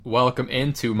Welcome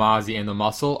into Mozzie and the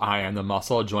Muscle. I am the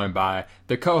Muscle, joined by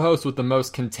the co-host with the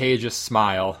most contagious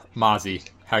smile, Mozzie.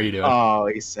 How are you doing? Oh,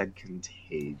 he said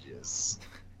contagious.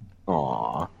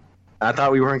 Aw. I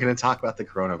thought we weren't going to talk about the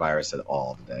coronavirus at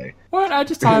all today. What? I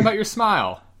just talked about your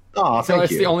smile. Oh, So thank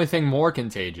it's you. the only thing more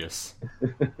contagious.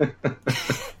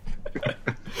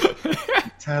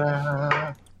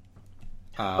 Ta-da.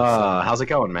 How's it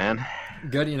going, man?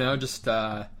 Good, just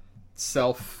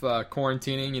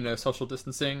self-quarantining, social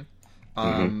distancing.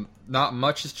 Not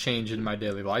much has changed in my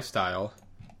daily lifestyle,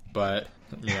 but,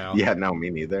 Yeah, no,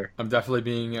 me neither. I'm definitely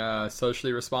being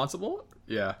socially responsible.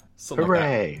 Yeah, something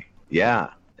Hooray. like Yeah,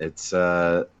 it's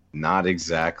not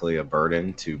exactly a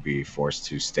burden to be forced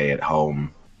to stay at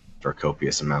home for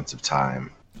copious amounts of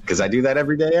time. Because I do that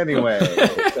every day anyway.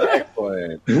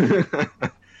 Excellent.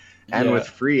 And Yeah. with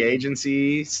free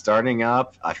agency starting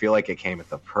up, I feel like it came at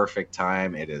the perfect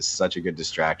time. It is such a good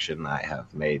distraction. I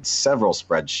have made several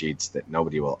spreadsheets that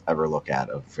nobody will ever look at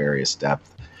of various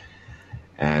depth.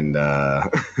 And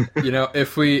that.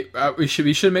 If we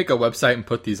should make a website and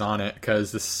put these on it,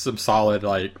 because this is some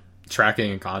solid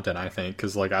tracking and content, I think.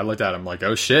 Because I looked at them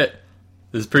oh shit,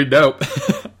 this is pretty dope.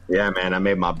 yeah, man, I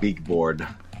made my big board.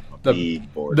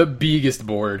 Big board. The biggest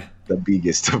board. The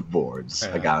biggest of boards.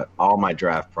 Yeah. I got all my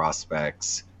draft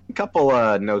prospects. A couple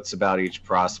notes about each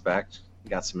prospect.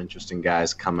 Got some interesting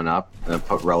guys coming up. And I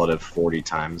put relative 40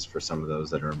 times for some of those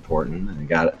that are important. And I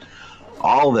got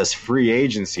all this free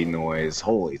agency noise.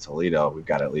 Holy Toledo. We've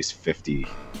got at least 50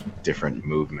 different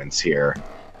movements here.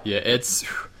 Yeah,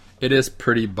 it is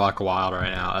pretty buck wild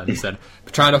right now. And I said,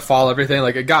 trying to follow everything.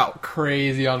 It got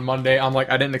crazy on Monday. I'm I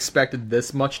didn't expect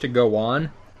this much to go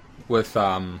on with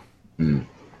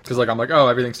because I'm oh,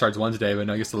 everything starts Wednesday, but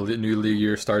no, I guess the new league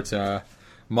year starts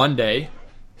Monday.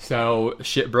 So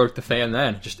shit broke the fan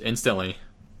then, just instantly.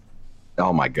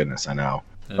 Oh my goodness, I know.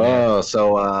 Yeah. Oh,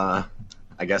 so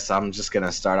I guess I'm just going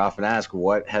to start off and ask,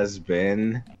 what has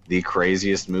been the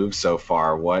craziest move so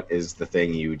far? What is the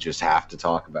thing you just have to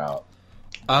talk about?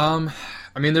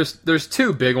 There's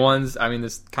two big ones.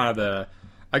 This kind of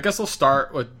I guess I'll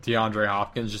start with DeAndre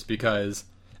Hopkins just because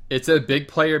it's a big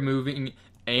player moving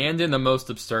and in the most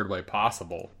absurd way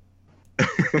possible.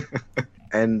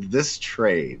 And this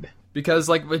trade. Because,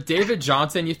 with David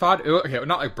Johnson, you thought... Okay,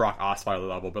 not Brock Osweiler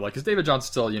level, but, because David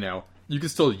Johnson still, you can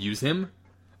still use him,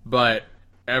 but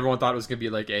everyone thought it was going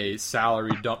to be, a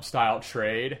salary dump-style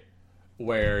trade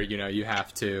where, you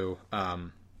have to,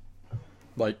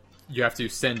 you have to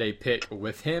send a pick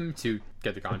with him to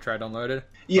get the contract unloaded.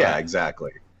 Yeah, But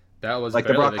exactly. that was Like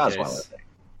the barely Brock the Osweiler case. thing.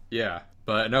 Yeah,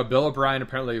 but no, Bill O'Brien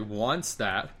apparently wants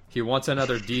that. He wants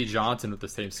another D. Johnson with the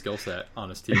same skill set on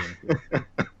his team.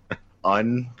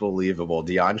 Unbelievable.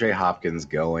 DeAndre Hopkins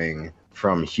going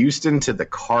from Houston to the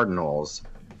Cardinals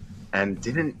and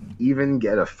didn't even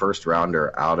get a first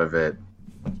rounder out of it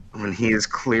when he is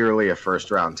clearly a first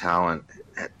round talent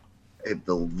at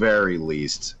the very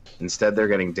least. Instead, they're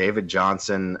getting David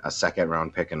Johnson, a second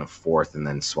round pick, and a fourth, and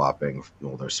then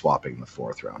they're swapping the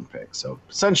fourth round pick. So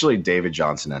essentially, David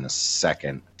Johnson and a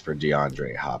second for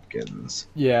DeAndre Hopkins.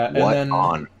 Yeah, and What then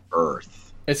on earth?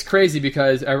 it's crazy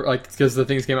because the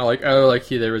things came out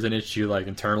there was an issue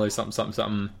internally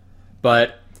something,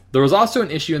 but there was also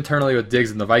an issue internally with Diggs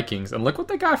and the Vikings, and look what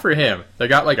they got for him. They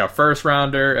got a first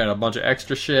rounder and a bunch of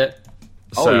extra shit.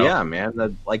 Oh So, yeah, man!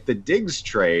 The Diggs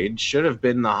trade should have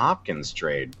been the Hopkins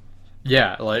trade.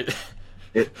 yeah,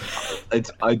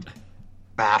 It's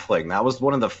baffling. That was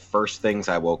one of the first things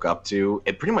I woke up to.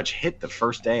 It pretty much hit the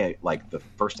first day, the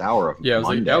first hour of yeah, it was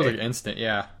Monday, that was instant.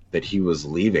 Yeah, that he was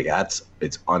leaving.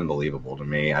 It's unbelievable to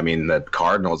me. The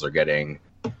Cardinals are getting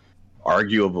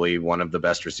arguably one of the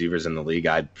best receivers in the league.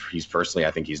 I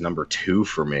think he's number 2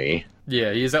 for me.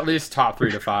 yeah, he's at least top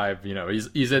 3 to 5.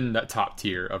 He's in that top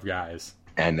tier of guys.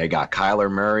 And they got Kyler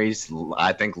Murray.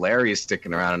 I think Larry is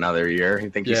sticking around another year. You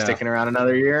think he's Yeah. sticking around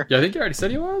another year? Yeah, I think you already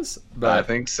said he was. But I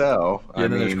think so. yeah,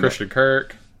 then there's Christian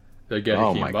Kirk. They get Oh,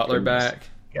 Hakeem my Butler goodness. back.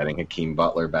 Getting Hakeem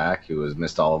Butler back, who was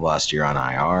missed all of last year on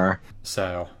IR.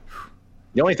 So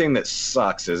The only thing that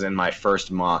sucks is in my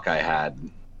first mock, I had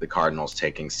the Cardinals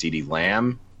taking CeeDee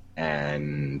Lamb,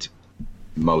 and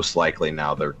most likely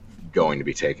now they're going to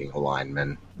be taking a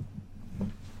lineman.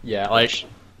 yeah,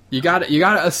 you got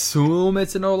to assume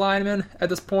it's an O lineman at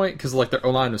this point because their O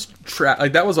line was trash.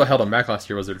 That was what held them back last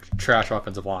year was their trash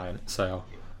offensive line. So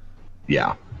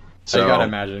Yeah. So you gotta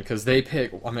imagine because they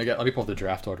pick. Let me pull up the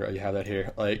draft order. You have that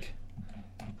here,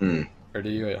 or do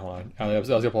you? Wait, hold on. I was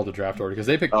gonna pull up the draft order because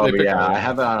they pick. Oh, they pick yeah, I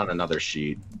have it on another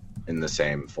sheet in the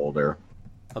same folder.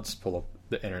 I'll just pull up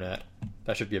the internet.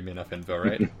 That should give me enough info,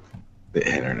 right? The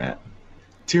internet.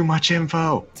 Too much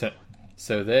info.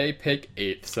 So they pick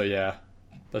 8th. So yeah,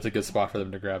 that's a good spot for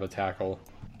them to grab a tackle.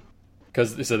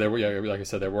 Because so they were, yeah, like I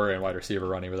said, they were in wide receiver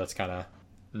running, but that's kind of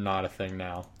not a thing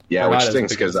now. Yeah, Or which not as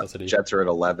stinks big a because necessity. Jets are at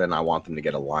 11. I want them to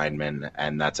get a lineman,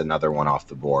 and that's another one off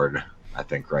the board. I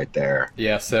think right there.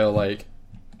 Yeah, so like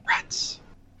Rats.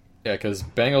 yeah, because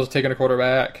Bengals are taking a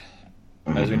quarterback,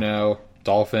 as we know.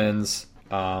 Dolphins,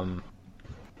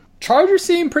 Chargers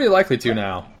seem pretty likely to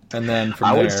now. And then from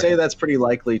I there, would say that's pretty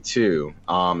likely too.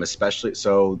 Especially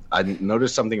so, I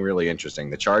noticed something really interesting.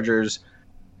 The Chargers,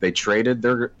 they traded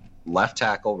their left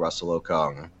tackle Russell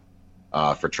Okung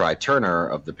for Try Turner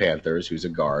of the Panthers, who's a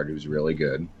guard, who's really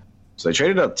good. So they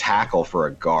traded a tackle for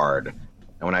a guard,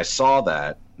 and when I saw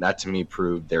that, that to me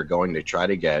proved they're going to try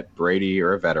to get Brady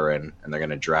or a veteran, and they're going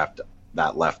to draft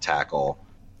that left tackle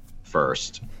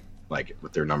first, like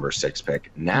with their number 6 pick.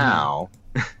 Now.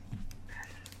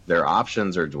 Their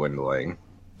options are dwindling.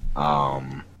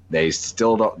 They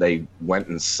still don't. They went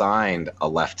and signed a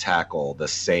left tackle the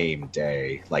same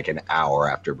day, like an hour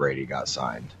after Brady got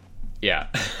signed. yeah.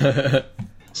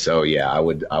 So yeah, I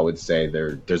would say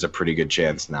there's a pretty good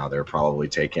chance now they're probably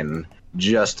taking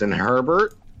Justin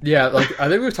Herbert. Yeah, like I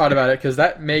think we've talked about it because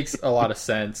that makes a lot of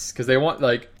sense because they want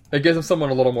like it gives them someone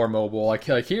a little more mobile. Like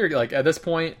here, like at this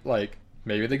point, like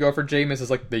maybe they go for Jameis as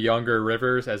like the younger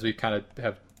Rivers, as we kind of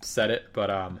have said it. But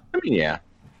I mean, yeah,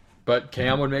 but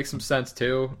Cam would make some sense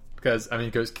too because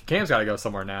Cam's got to go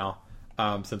somewhere now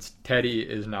since Teddy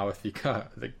is now with the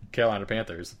Carolina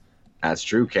Panthers. that's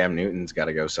true. Cam Newton's got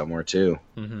to go somewhere too.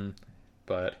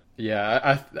 But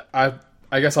yeah,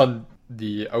 I guess on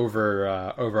the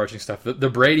overarching stuff, the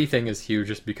Brady thing is huge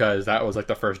just because that was like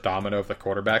the first domino of the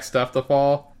quarterback stuff to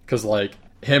fall. Because like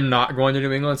him not going to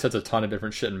New England sets a ton of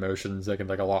different shit in motions. They can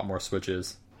like a lot more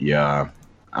switches. Yeah,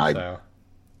 So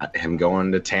him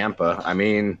going to Tampa. I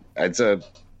mean, as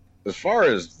far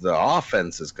as the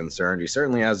offense is concerned, he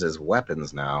certainly has his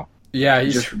weapons now. yeah, He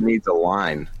just needs a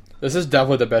line. this is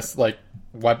definitely the best like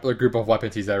group of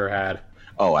weapons he's ever had.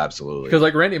 Oh, absolutely. Because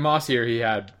like Randy Moss here, he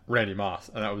had Randy Moss,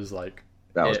 and that was like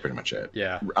That was it. pretty much it.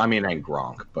 Yeah, I mean, and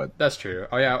Gronk, but that's true.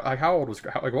 Oh yeah, like how old was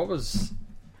like what was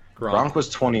Gronk was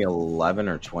 2011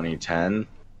 or 2010.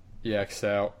 Yeah,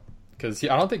 so because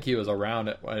I don't think he was around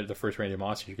at the first Randy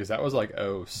Moss year because that was like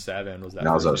 07 was that?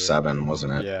 That was first year. 07,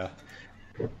 wasn't it? Yeah,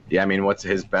 Yeah, I mean, what's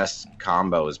his best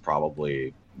combo is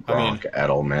probably Gronk,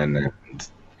 Edelman. And,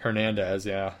 Hernandez.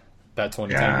 Yeah, that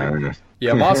 2010. yeah,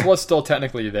 Yeah, Moss was still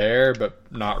technically there, but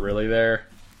not really there.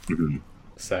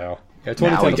 So yeah,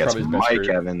 2010 now he was gets probably his best Mike group.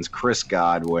 Evans, Chris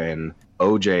Godwin,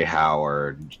 OJ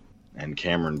Howard, and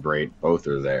Cameron Brate. Both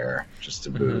are there just to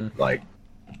boot. Like,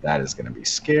 that is going to be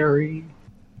scary.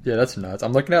 Yeah, that's nuts.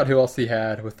 I'm looking at who else he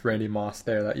had with Randy Moss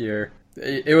there that year.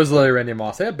 It was literally Randy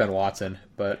Moss. They had Ben Watson,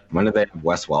 but When did they have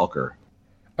Wes Welker?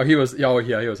 he was. Oh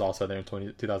yeah, he was also there in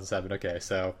 2007. Okay,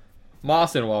 so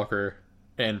Moss and Walker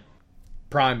and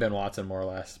prime Ben Watson, more or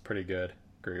less, pretty good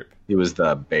group. He was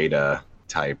the beta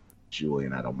type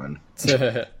Julian Edelman.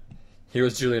 He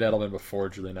was Julian Edelman before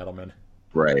Julian Edelman.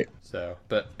 Right. So,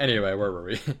 but anyway, where were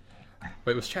we?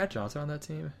 Wait, was Chad Johnson on that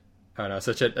team? Oh no, I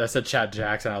said Chad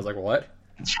Jackson. I was like, what?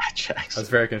 Chad I Jackson. was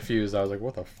very confused. I was like,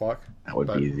 what the fuck? That would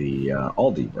But- be the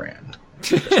Aldi brand.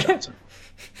 Chris Johnson.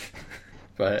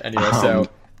 But anyway, so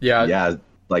yeah. Yeah,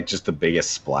 like just the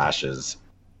biggest splashes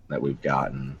that we've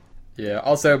gotten.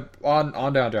 Also, on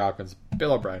DeAndre Hopkins,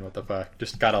 Bill O'Brien, what the fuck?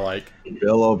 Just gotta like,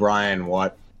 Bill O'Brien,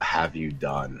 what have you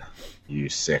done? You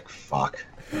sick fuck.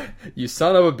 you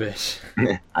son of a bitch.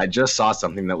 I just saw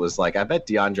something that was like, I bet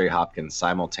DeAndre Hopkins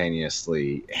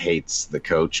simultaneously hates the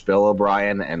coach Bill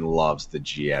O'Brien and loves the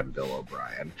GM Bill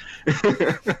O'Brien.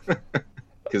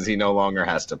 Because he no longer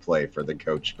has to play for the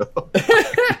coach Bill.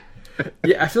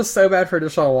 Yeah, I feel so bad for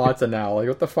Deshaun Watson now. Like,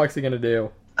 what the fuck's he gonna do?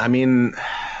 I mean,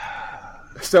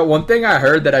 So one thing I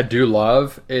heard that I do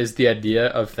love is the idea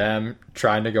of them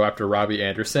trying to go after Robbie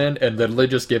Anderson and literally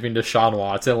just giving Deshaun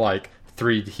Watson like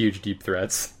 3 huge deep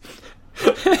threats.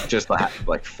 just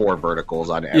like 4 verticals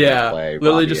on every Yeah, play.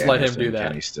 literally Robbie just let him Anderson, do that.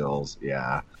 Kenny Stills.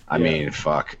 Yeah. I Yeah. mean,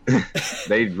 fuck.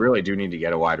 They really do need to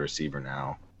get a wide receiver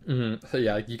now. So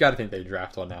yeah, you got to think they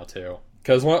draft one now too,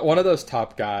 because one of those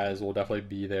top guys will definitely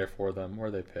be there for them where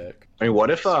they pick. I mean, what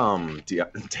if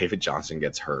David Johnson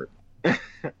gets hurt?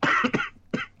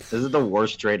 This is the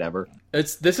worst trade ever.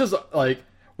 This is like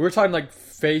we're talking like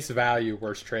face value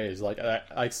worst trades. Like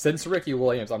since Ricky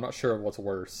Williams, I'm not sure what's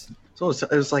worse. So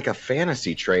it was like a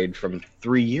fantasy trade from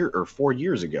 4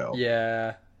 years ago.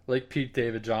 Yeah, like Pete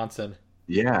David Johnson.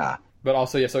 Yeah. But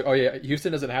also, yeah. So,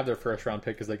 Houston doesn't have their first round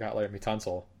pick because they got Laremy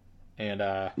Tunsil, and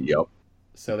Yep.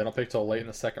 so they don't pick till late in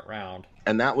the second round.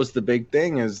 And that was the big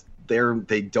thing is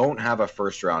they don't have a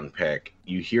first round pick.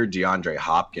 You hear DeAndre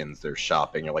Hopkins, they're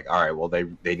shopping. You're like, all right, well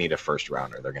they need a first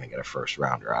rounder. They're going to get a first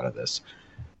rounder out of this,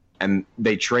 and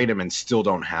they trade him and still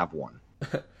don't have one.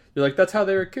 You're like, that's how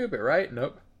they recoup it, right?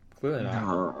 Nope, clearly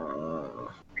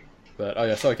not.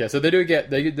 But so they do get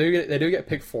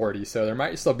pick 40, so there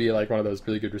might still be like one of those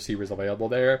really good receivers available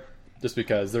there, just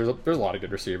because there's a lot of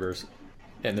good receivers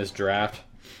in this draft.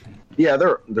 Yeah,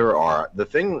 there are. The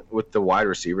thing with the wide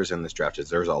receivers in this draft is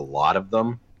there's a lot of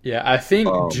them. Yeah, I think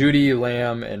Judy,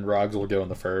 Lamb, and Ruggs will go in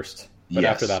the first. But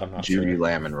yes, after that, I'm not sure. Judy,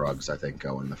 Lamb, and Ruggs, I think,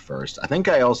 go in the first. I think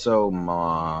I also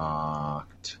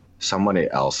mocked somebody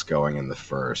else going in the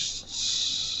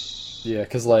first. Yeah,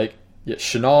 because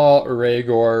Chenal,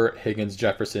 Raygor, Higgins,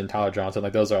 Jefferson, Tyler Johnson,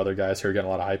 like those are other guys who are getting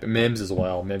a lot of hype. And Mims as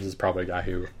well. Mims is probably a guy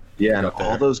who... Yeah, and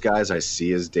all those guys I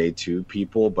see as day 2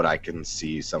 people, but I can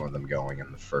see some of them going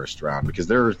in the first round because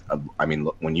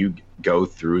when you go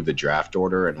through the draft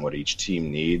order and what each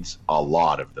team needs, a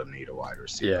lot of them need a wide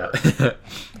receiver. Yeah.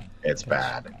 It's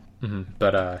bad. Mm-hmm.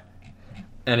 But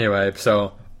anyway,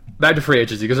 so back to free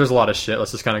agency because there's a lot of shit.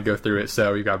 Let's just kind of go through it.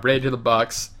 So you got Brady to the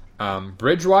Bucks,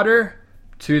 Bridgewater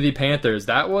to the Panthers.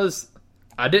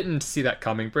 I didn't see that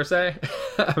coming per se.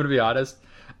 I'm going to be honest.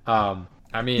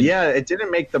 Yeah, it didn't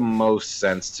make the most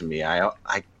sense to me. I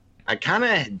kind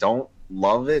of don't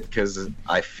love it because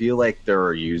I feel like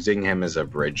they're using him as a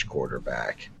bridge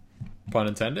quarterback. Pun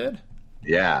intended?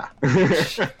 Yeah.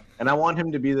 And I want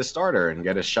him to be the starter and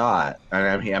get a shot.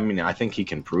 I mean, I think he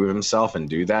can prove himself and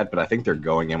do that, but I think they're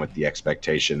going in with the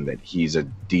expectation that he's a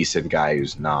decent guy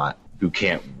who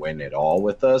can't win it all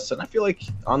with us. And I feel like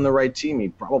on the right team, he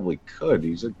probably could.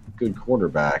 He's a good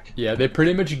quarterback. Yeah, they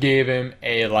pretty much gave him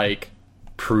a,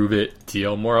 prove it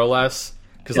deal more or less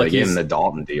because he's in the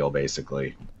Dalton deal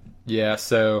basically. Yeah,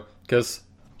 so because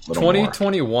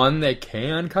 2021 they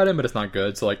can cut him, but it's not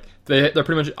good. So they're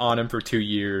pretty much on him for 2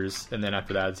 years, and then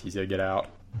after that he's gonna get out.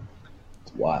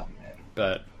 It's wild, man.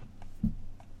 But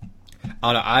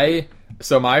I don't know.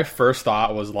 So my first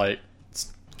thought was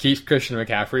keep Christian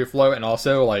McCaffrey afloat, and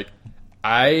also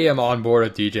I am on board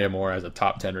with DJ Moore as a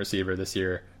top 10 receiver this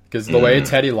year. Because the way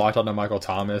Teddy locked onto Michael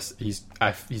Thomas, he's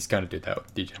going to do that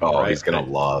with DJ Moore. Oh, right? He's going to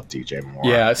love DJ Moore.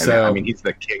 Yeah, so... he's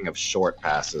the king of short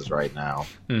passes right now.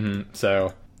 Mm-hmm,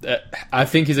 so, I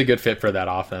think he's a good fit for that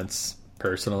offense,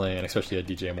 personally, and especially a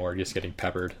DJ Moore just getting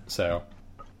peppered, so...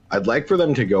 I'd like for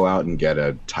them to go out and get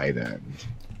a tight end.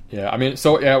 Yeah, how do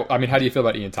you feel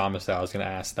about Ian Thomas, though? I was going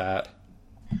to ask that.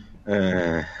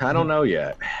 I don't know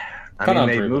yet.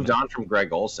 They've moved on from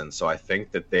Greg Olsen, so I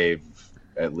think that they've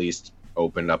at least...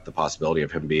 opened up the possibility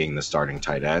of him being the starting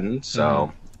tight end,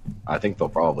 so I think they'll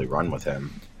probably run with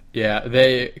him. Yeah,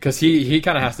 because he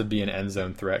kind of has to be an end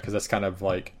zone threat because that's kind of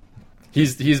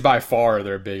he's by far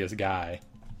their biggest guy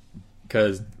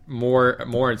because Moore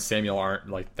and Samuel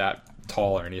aren't that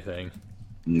tall or anything.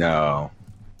 No,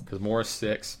 because Moore's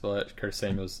 6, but Curtis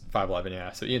Samuel's 5'11".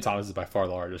 Yeah, so Ian Thomas is by far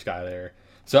the largest guy there.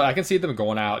 So I can see them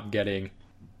going out and getting,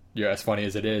 as funny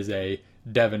as it is, a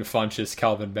Devin Funchess,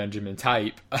 Kelvin Benjamin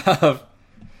type of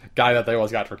guy that they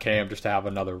always got for Cam just to have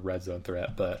another red zone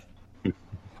threat,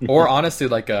 or honestly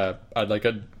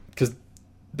because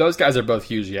those guys are both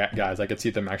huge guys. I could see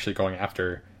them actually going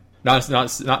after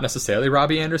not necessarily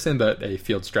Robbie Anderson, but a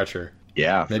field stretcher.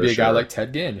 Yeah, maybe a guy like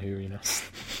Ted Ginn who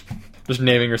just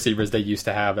naming receivers they used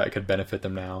to have that could benefit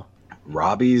them now.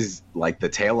 Robbie's the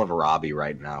tale of Robbie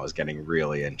right now is getting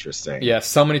really interesting. Yeah,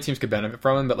 so many teams could benefit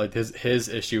from him, but his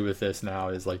issue with this now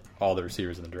is all the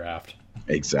receivers in the draft.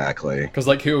 Exactly. Because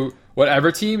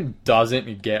whatever team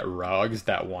doesn't get Ruggs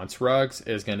that wants Ruggs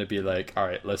is going to be all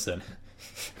right, listen,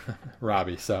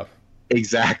 Robbie, so.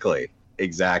 Exactly.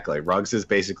 Ruggs is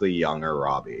basically younger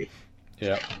Robbie.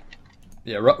 Yeah.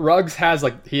 Yeah, Ruggs has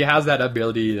that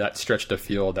ability, that stretch the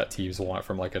field that teams want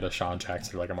from a Deshaun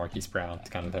Jackson or a Marquise Brown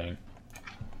kind of thing.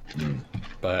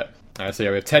 But so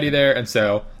we have Teddy there, and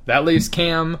so that leaves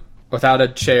Cam without a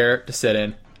chair to sit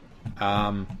in.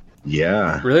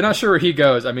 Yeah, really not sure where he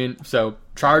goes. So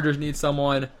Chargers need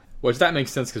someone, which that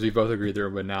makes sense because we both agree they're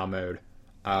in win now mode.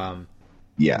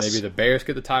 Yes, maybe the Bears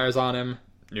get the tires on him.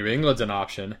 New England's an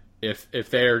option. If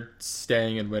they're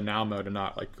staying in win now mode and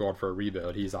not going for a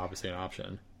rebuild, he's obviously an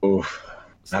option. Oof.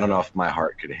 So, I don't know if my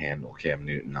heart could handle Cam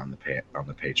Newton on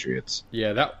the Patriots.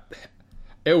 Yeah,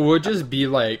 it would just be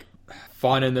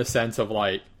fun in the sense of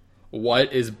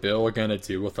what is Bill gonna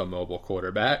do with a mobile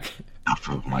quarterback?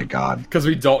 Oh my god! Because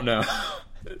we don't know.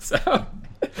 So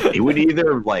he would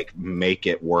either make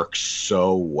it work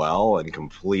so well and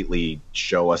completely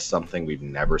show us something we've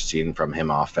never seen from him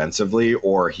offensively,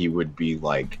 or he would be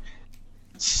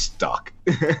stuck.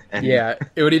 Yeah,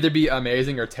 it would either be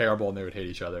amazing or terrible, and they would hate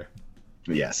each other.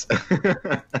 Yes.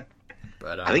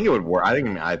 But I think it would work.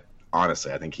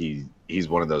 Honestly, I think he's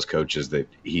one of those coaches that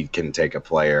he can take a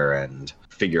player and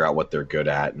figure out what they're good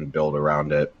at and build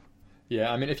around it.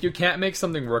 yeah, I mean, if you can't make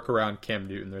something work around Cam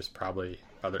Newton, there's probably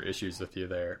other issues with you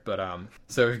there. But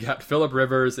so we've got Phillip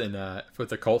Rivers with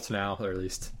the Colts now, or at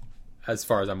least as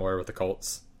far as I'm aware with the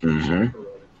Colts.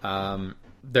 Mm-hmm.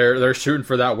 They're shooting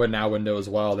for that win now window as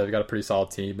well. They've got a pretty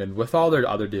solid team, and with all their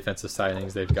other defensive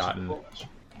signings they've gotten,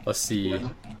 let's see.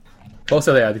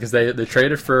 Also, yeah, because they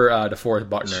traded for DeForest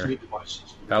Buckner.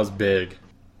 That was big.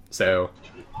 So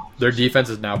their defense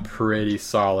is now pretty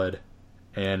solid,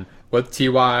 and with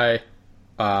Ty,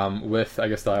 with I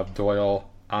guess they'll have Doyle,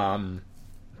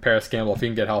 Paris Campbell if he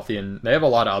can get healthy, and they have a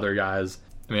lot of other guys.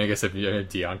 I mean, I guess if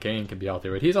Deion Kane can be healthy,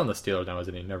 but he's on the Steelers now,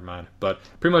 isn't he? Never mind. But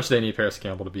pretty much they need Paris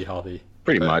Campbell to be healthy.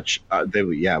 Pretty much. What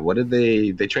did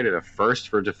they traded a first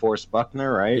for DeForest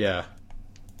Buckner, right? Yeah.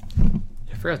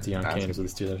 I forgot Deion Kane is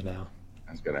with the Steelers now.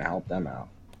 That's going to help them out.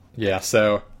 Yeah,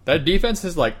 so that defense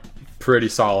is like pretty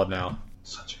solid now.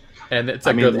 And it's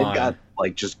a good line. They've got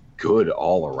like just good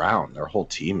all around. Their whole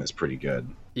team is pretty good.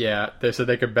 Yeah, they said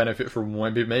they could benefit from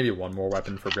maybe one more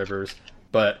weapon for Rivers.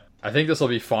 But I think this will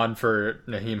be fun for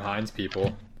Nyheim Hines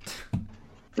people.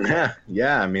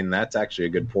 Yeah, I mean, that's actually a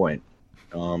good point.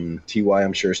 TY,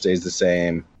 I'm sure, stays the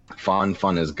same. Fun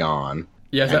is gone.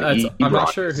 Yeah, I'm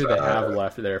not sure who they have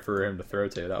left there for him to throw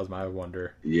to. That was my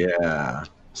wonder. Yeah.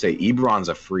 Say Ebron's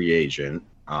a free agent,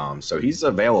 so he's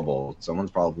available.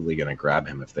 Someone's probably going to grab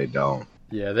him if they don't.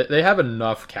 Yeah, they have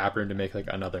enough cap room to make like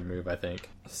another move, I think.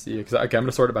 Let's see, because I'm going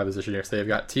to sort it by position here. So they've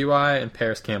got TY and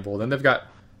Paris Campbell. Then they've got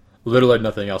literally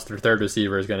nothing else. Their third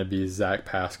receiver is going to be Zach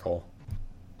Pascal.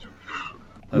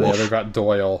 And they've got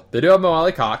Doyle. They do have Mo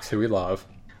Alley Cox, who we love.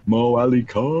 Mo Alley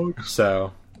Cox.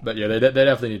 So, but yeah, they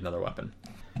definitely need another weapon.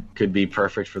 Could be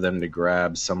perfect for them to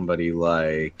grab somebody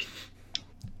like,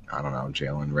 I don't know,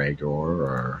 Jalen Reagor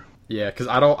or... Yeah, because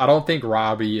I don't think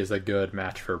Robbie is a good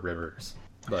match for Rivers.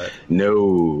 But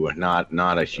no, not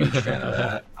a huge fan of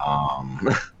that.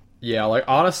 Yeah, like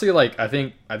honestly, like I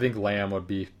think Lamb would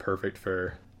be perfect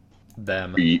for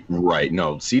them. Right.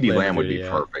 No, CeeDee Lamb would be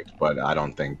perfect, but I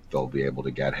don't think they'll be able to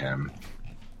get him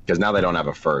because now they don't have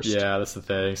a first. Yeah, that's the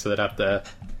thing. So they'd have to.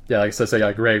 Yeah, like so,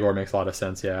 like Reagor makes a lot of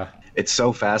sense. Yeah. It's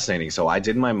so fascinating. So I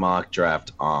did my mock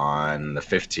draft on the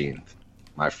 15th,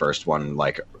 my first one,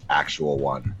 like actual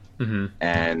one. Mm-hmm.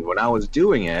 And when I was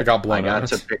doing it, I got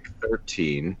to pick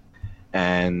 13,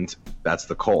 and that's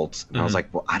the Colts. And I was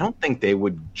like, well, I don't think they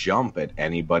would jump at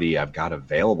anybody I've got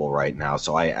available right now.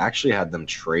 So I actually had them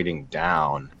trading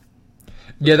down.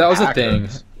 Yeah, that was a thing.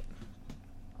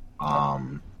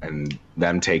 And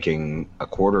them taking a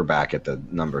quarterback at the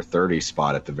number 30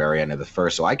 spot at the very end of the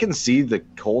first. So I can see the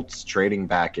Colts trading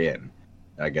back in,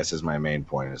 I guess is my main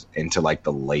point, is into like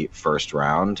the late first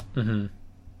round. Mm-hmm.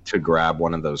 To grab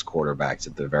one of those quarterbacks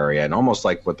at the very end, almost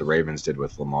like what the Ravens did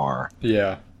with Lamar.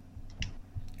 Yeah.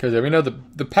 Because we know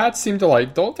the Pats seem to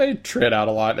like, don't they trade out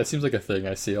a lot? It seems like a thing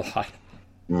I see a lot.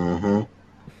 Mm-hmm.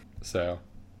 So.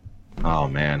 Oh,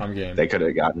 man. I'm game. They could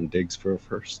have gotten Diggs for a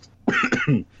first.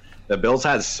 The Bills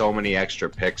had so many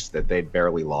extra picks that they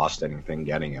barely lost anything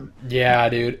getting him. Yeah,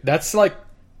 dude. That's like,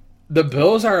 the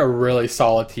Bills are a really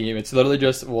solid team. It's literally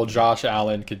just, will Josh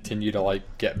Allen continue to like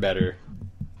get better?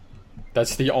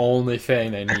 That's the only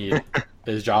thing they need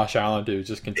is Josh Allen to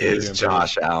just continue to improve. Is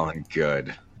Josh Allen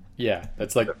good? Yeah,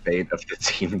 that's like the fate of the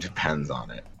team depends on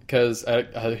it. Because they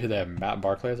have Matt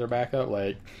Barkley as their backup.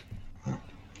 Like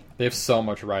they have so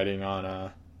much writing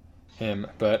on him.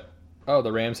 But the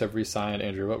Rams have re-signed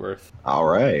Andrew Whitworth. All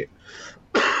right.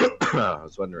 I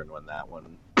was wondering when that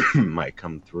one might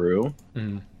come through.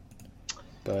 Mm-hmm.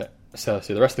 But so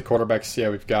see the rest of the quarterbacks.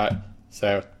 Yeah, we've got.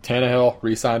 So, Tannehill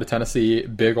re-signed to Tennessee,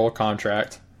 big old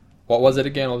contract. What was it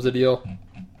again? What was the deal?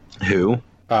 Who?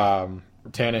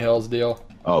 Tannehill's deal.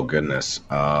 Oh, goodness.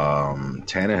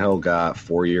 Tannehill got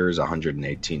 4 years,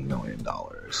 $118 million.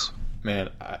 Man.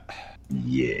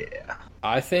 Yeah.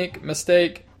 I think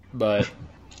mistake, but...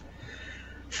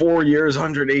 4 years,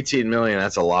 $118 million,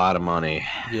 that's a lot of money.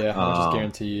 Yeah, which is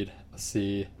guaranteed. Let's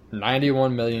see.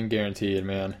 $91 million guaranteed,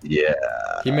 man. Yeah.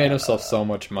 He made himself so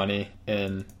much money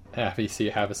in... half a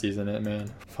season in it,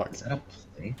 man. Fuck.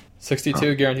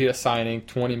 62 guaranteed a signing,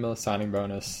 20 mil signing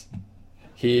bonus.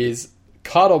 He's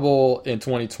cuttable in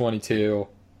 2022,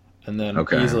 and then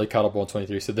easily cuttable in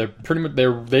 23. So they're pretty much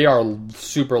they are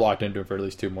super locked into it for at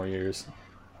least 2 more years.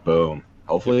 Boom.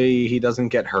 Hopefully he doesn't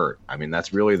get hurt. I mean,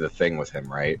 that's really the thing with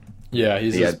him, right? Yeah,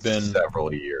 he had been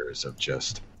several years of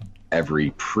just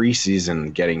every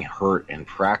preseason getting hurt in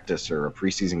practice or a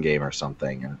preseason game or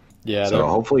something. And yeah, so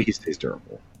hopefully he stays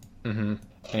durable. Mm-hmm.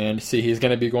 And see, he's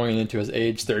going to be going into his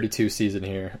age 32 season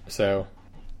here. So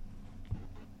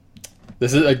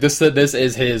this is like this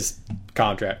is his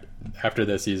contract. After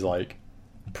this, he's like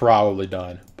probably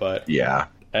done. But Yeah.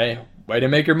 hey, way to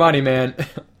make your money, man.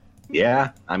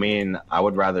 Yeah. I mean, I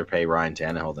would rather pay Ryan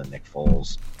Tannehill than Nick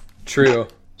Foles. True.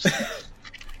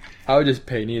 I would just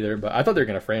pay neither, but I thought they were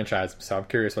going to franchise him, so I'm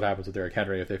curious what happens with Derrick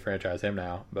Henry if they franchise him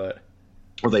now. But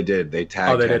Well, they did. They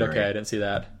tagged. oh, they did. Henry. Okay, I didn't see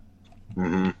that.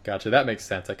 Mm-hmm. Gotcha. That makes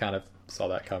sense. I kind of saw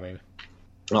that coming.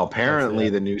 Well, apparently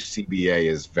That's it. the new CBA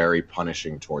is very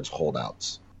punishing towards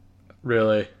holdouts.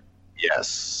 Really.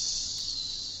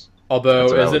 Yes. Although,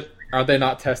 That's what I is was- it? Aren't they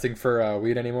not testing for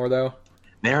weed anymore though?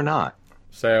 They're not.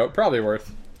 So probably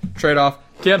worth trade off.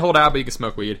 Can't hold out, but you can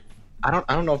smoke weed. I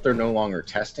don't know if they're no longer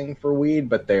testing for weed,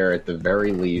 but they're at the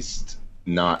very least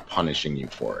not punishing you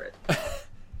for it.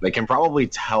 They can probably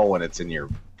tell when it's in your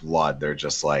blood. They're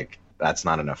just like, that's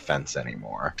not an offense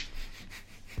anymore.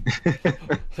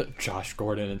 Josh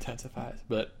Gordon intensifies,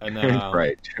 but and then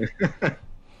Right.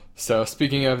 So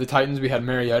speaking of the Titans, we had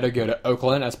Mariota go to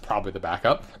Oakland as probably the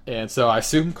backup, and so I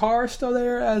assume Carr is still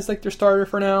there as like their starter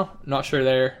for now. Not sure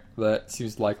there, but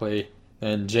seems likely.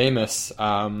 And Jameis,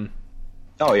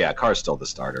 Oh yeah, Carr's still the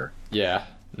starter. yeah.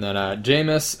 And then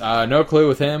Jameis, no clue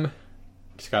with him.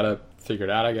 Just gotta figure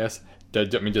it out, I guess. Did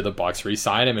the Bucs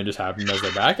re-sign him and just have him as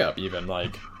their backup? Even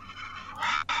like,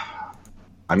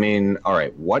 I mean, all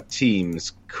right, what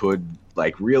teams could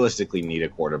like realistically need a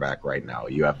quarterback right now?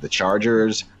 You have the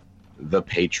Chargers, the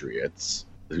Patriots.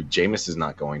 Jameis is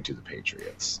not going to the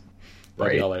Patriots,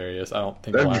 that'd be right? hilarious. I don't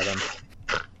think they'll have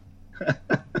him.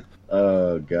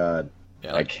 Oh God,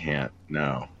 Yeah, I like, can't.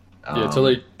 No. yeah,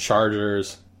 totally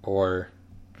Chargers or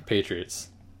Patriots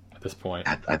at this point.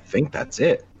 I think that's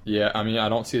it. Yeah, I mean, I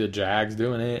don't see the Jags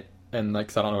doing it, and like,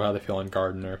 'cause I don't know how they feel in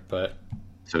Gardner, but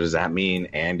So does that mean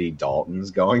Andy Dalton's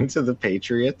going to the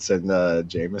Patriots and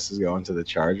Jameis is going to the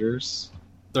Chargers?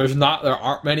 there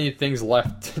aren't many things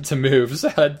left to move. So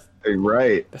that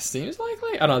Right. seems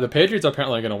likely. I don't know. The Patriots are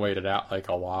apparently going to wait it out like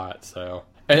a lot. So,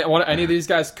 and any of these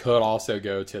guys could also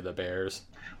go to the Bears.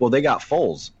 Well, they got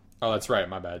Foles. Oh, that's right.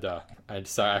 My bad.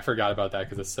 I forgot about that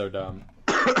because it's so dumb.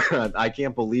 I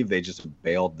can't believe they just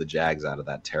bailed the Jags out of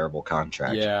that terrible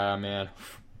contract. Yeah, man.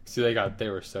 See, they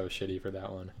were so shitty for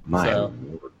that one. My So,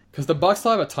 Lord. because the Bucks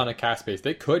still have a ton of cap space,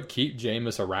 they could keep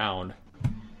Jameis around.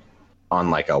 On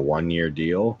like a 1-year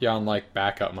deal. Yeah, on like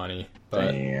backup money,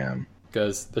 but Damn.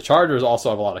 because the Chargers also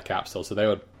have a lot of cap still, so they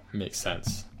would make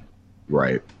sense.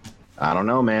 Right. I don't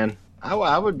know, man.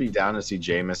 I would be down to see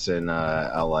Jameis in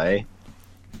L.A.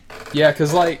 Yeah,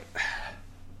 because like,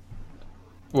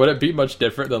 would it be much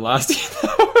different than last year?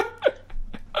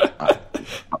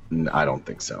 I don't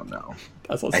think so. No.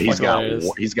 That's what's He's fucking got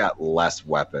hilarious. he's got less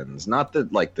weapons. Not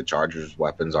that like the Chargers'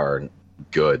 weapons aren't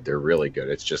good. They're really good.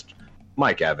 It's just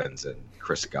Mike Evans and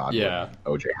Chris Godwin. Yeah.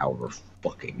 OJ Howard were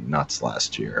fucking nuts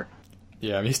last year.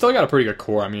 Yeah, I mean, he's still got a pretty good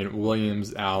core. I mean,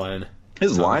 Williams, Allen,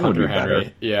 His line would be Hunter Henry.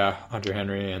 better. Yeah, Hunter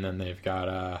Henry, and then they've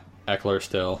got Eckler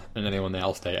still, and anyone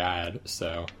else they add.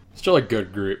 So still a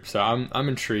good group. So I'm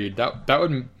intrigued. That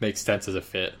would make sense as a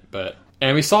fit.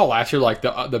 And we saw last year like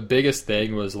the biggest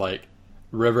thing was like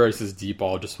Rivers' deep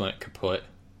ball just went kaput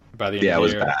by the end Yeah, it of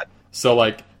was the year. bad. So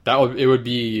like that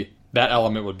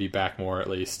element would be back more at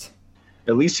least.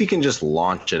 At least he can just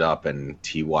launch it up, and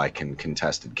Ty can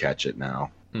contested catch it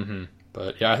now. Mm-hmm.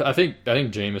 But yeah, I think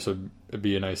Jameis would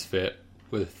be a nice fit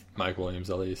with Mike Williams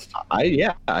at least.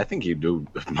 I think he'd do.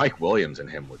 Mike Williams and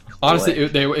him would. Click. Honestly,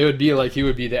 it would be like he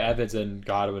would be the Evans and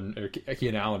Godwin, or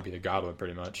Keenan Allen would be the Godwin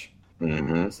pretty much.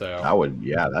 Mm-hmm. So I would.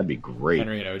 Yeah, that'd be great.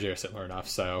 Henry and OJ are similar enough.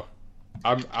 So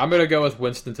I'm gonna go with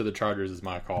Winston to the Chargers is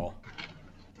my call.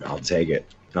 I'll take it.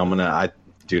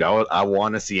 I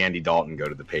want to see Andy Dalton go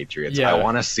to the Patriots. Yeah. I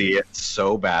want to see it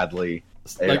so badly.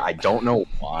 Like, I don't know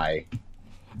why.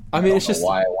 I mean, don't it's know just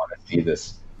why I want to see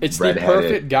this. it's the redheaded-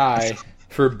 perfect guy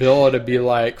for Bill to be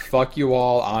like, "Fuck you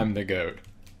all, I'm the goat."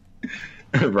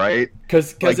 right?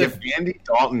 Because Like if Andy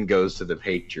Dalton goes to the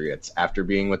Patriots after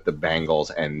being with the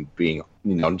Bengals and being,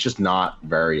 just not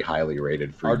very highly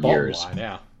rated for our Dalton years, line,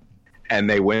 yeah. and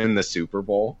they win the Super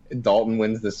Bowl, Dalton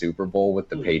wins the Super Bowl with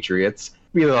the Patriots,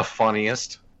 be the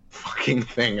funniest fucking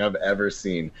thing I've ever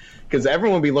seen. Because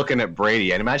everyone would be looking at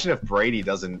Brady, and imagine if Brady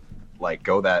doesn't like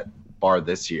go that far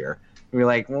this year. We'd be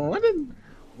like, well,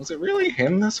 was it really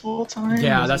him this whole time?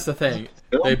 Yeah, Was that's it the thing.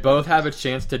 Bill? They both have a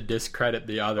chance to discredit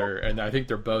the other, and I think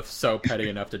they're both so petty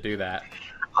enough to do that.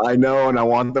 I know, and I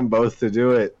want them both to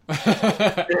do it.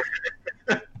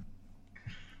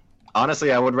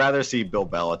 Honestly, I would rather see Bill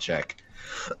Belichick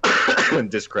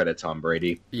discredit Tom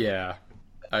Brady. Yeah,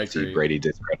 I See agree. Brady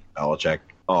discredit Belichick.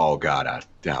 Oh God,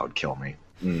 that would kill me.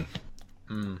 Mm.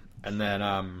 And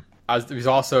then he's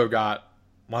also got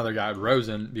one other guy,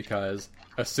 Rosen, because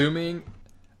assuming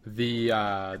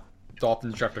the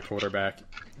Dolphins draft a quarterback,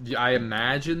 I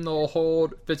imagine they'll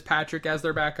hold Fitzpatrick as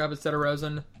their backup instead of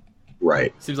Rosen.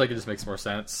 Right. Seems like it just makes more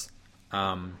sense.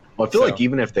 Well, I feel like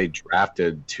even if they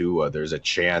drafted Tua, there's a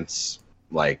chance,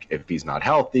 like, if he's not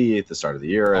healthy at the start of the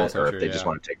year, or if they just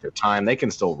want to take their time, they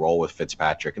can still roll with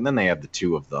Fitzpatrick, and then they have the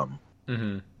two of them.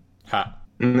 Mm-hmm. Ha.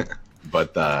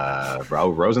 But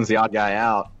Rosen's the odd guy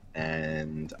out,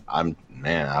 and I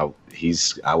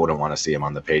wouldn't want to see him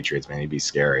on the Patriots, man. He'd be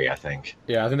scary, I think.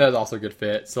 Yeah, I think that's also a good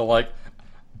fit. So, like,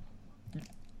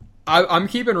 I'm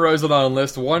keeping Rosen on a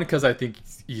list, one, because I think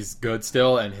he's good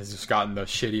still, and has just gotten the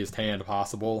shittiest hand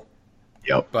possible.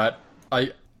 Yep. But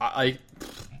I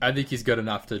think he's good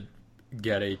enough to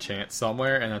get a chance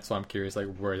somewhere, and that's why I'm curious,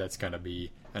 like, where that's going to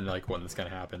be and, like, when that's going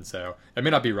to happen. So it may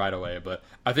not be right away, but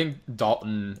I think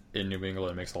Dalton in New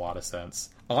England makes a lot of sense.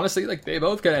 Honestly, like, they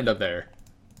both could end up there.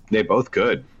 They both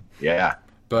could. Yeah.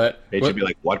 But it should be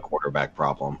like, what quarterback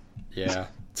problem? Yeah.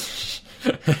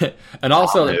 And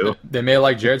also, they may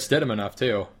like Jared Stidham enough,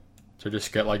 too, to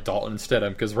just get, like, Dalton and Stidham,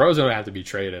 because Rosen would have to be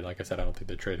traded. Like I said, I don't think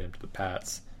they trade him to the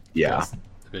Pats. Yeah.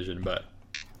 Division, but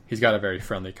he's got a very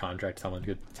friendly contract. Someone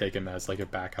could take him as, like, a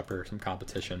backup or some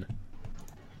competition.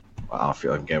 Wow, I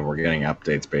feel like we're getting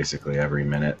updates basically every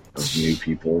minute of new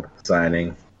people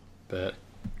signing. But,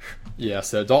 yeah,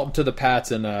 so Dalton to the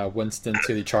Pats and Winston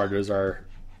to the Chargers are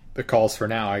the calls for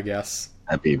now, I guess.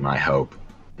 That'd be my hope.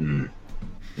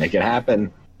 Make it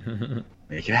happen.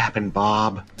 Make it happen,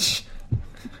 Bob.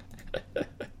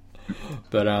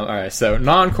 But all right, so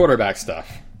non-quarterback stuff.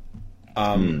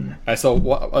 So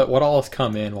what all has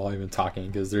come in while we've been talking?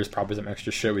 Because there's probably some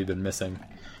extra shit we've been missing.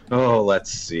 Oh,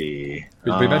 let's see.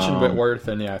 We mentioned Whitworth,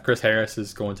 and Chris Harris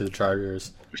is going to the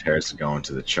Chargers. Chris Harris is going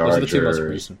to the Chargers. Those are the two most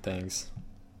recent things.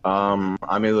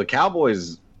 I mean, the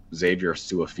Cowboys. Xavier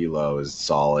Su'a-Filo is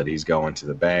solid. He's going to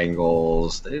the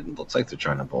Bengals. It looks like they're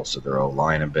trying to bolster their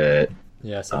O-line a bit.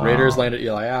 Yeah, so Raiders landed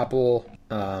Eli Apple.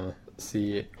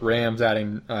 See, Rams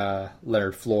adding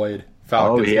Leonard Floyd.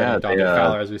 Falcons getting Dante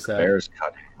Fowler, as we said. Bears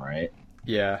cut him, right?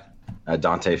 Yeah.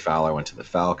 Dante Fowler went to the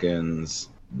Falcons.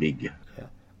 Big. Yeah.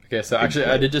 Okay, so actually,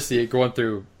 I did just see it going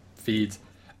through feeds.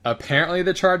 Apparently,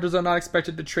 the Chargers are not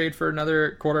expected to trade for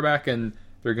another quarterback, and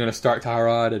they're going to start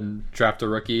Tyrod and draft a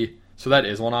rookie. So that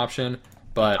is one option,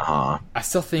 but I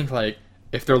still think, like,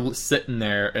 if they're sitting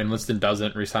there and Winston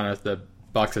doesn't resign with the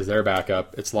Bucs as their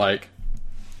backup, it's like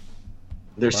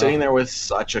they're sitting there with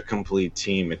such a complete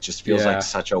team. It just feels like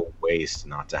such a waste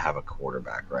not to have a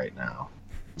quarterback right now.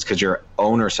 It's because your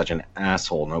owner's such an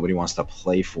asshole. Nobody wants to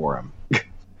play for him.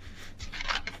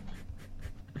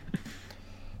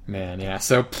 Man, yeah.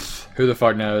 So who the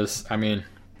fuck knows? I mean,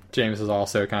 James is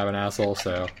also kind of an asshole.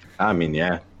 So I mean,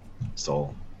 yeah,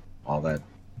 stole all those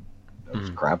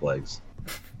crab legs.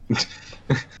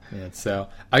 Yeah, so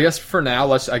I guess for now,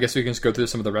 I guess we can just go through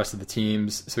some of the rest of the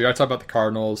teams. So we already talked about the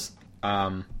Cardinals.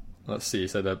 Let's see.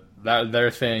 So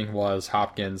their thing was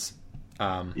Hopkins.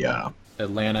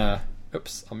 Atlanta.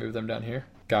 Oops, I'll move them down here.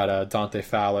 Got Dante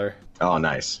Fowler. Oh,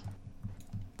 nice.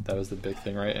 That was the big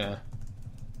thing, right? Yeah.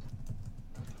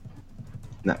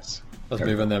 Nice. I was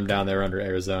moving them down there under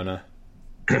Arizona.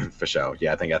 For sure.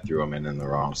 Yeah, I think I threw them in the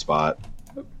wrong spot.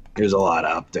 There's a lot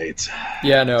of updates.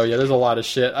 Yeah, no, there's a lot of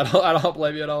shit. I don't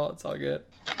blame you at all. It's all good.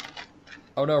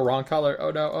 Oh no, wrong color.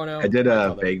 Oh no. I did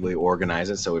vaguely organize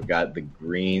it, so we've got the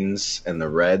greens and the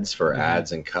reds for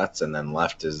ads and cuts, and then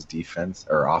left is defense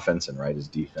or offense, and right is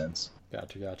defense.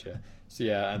 Gotcha. So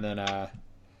yeah, and then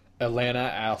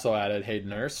Atlanta also added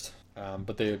Hayden Hurst,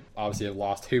 but they obviously have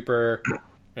lost Hooper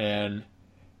and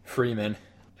Freeman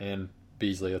and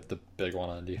Beasley. That's the big one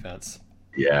on defense.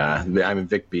 Yeah, I mean,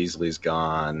 Vic Beasley's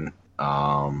gone.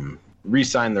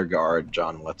 Re-signed their guard,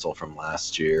 John Wetzel, from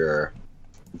last year.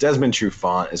 Desmond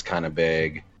Trufant is kind of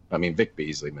big. I mean, Vic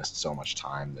Beasley missed so much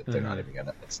time that they're not even going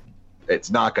to... It's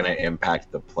not going to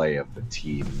impact the play of the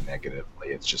team negatively.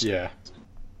 It's just... Yeah.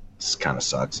 It kind of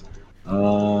sucks.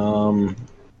 So,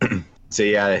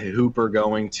 yeah, Hooper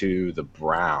going to the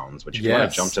Browns, which if you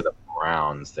want to jump to the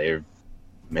Browns, they've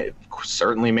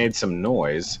certainly made some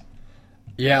noise.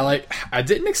 Yeah, like, I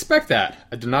didn't expect that.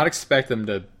 I did not expect them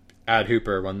to add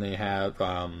Hooper when they have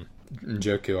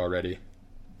Njoku already.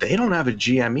 They don't have a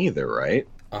GM either, right?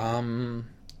 I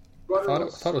thought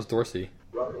it was Dorsey.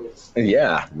 Rudderless.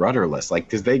 Yeah, rudderless. Like,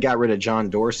 because they got rid of John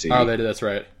Dorsey. Oh, they did. That's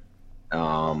right.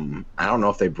 I don't know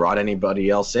if they brought anybody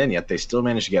else in, yet they still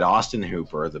managed to get Austin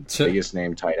Hooper, the biggest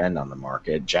name tight end on the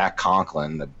market, Jack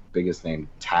Conklin, the biggest name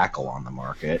tackle on the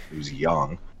market, who's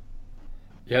young.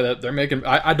 Yeah, they're making...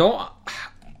 I don't...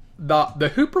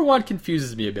 the Hooper one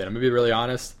confuses me a bit. I'm gonna be really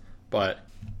honest, but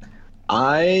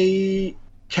I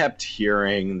kept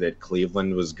hearing that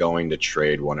Cleveland was going to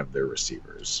trade one of their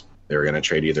receivers. They were going to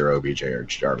trade either OBJ or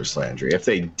Jarvis Landry. If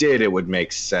they did, it would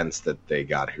make sense that they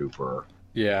got Hooper.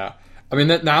 Yeah. I mean,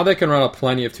 now they can run a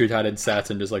plenty of 2 tight end sets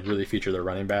and just like really feature their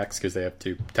running backs because they have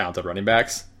 2 talented running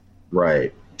backs.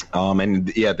 Right.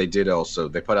 And yeah, they did also.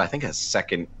 They put, I think, a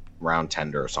second round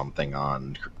tender or something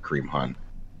on Kareem Hunt.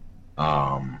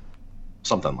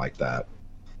 Something like that.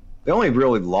 The only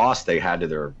really loss they had to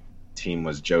their team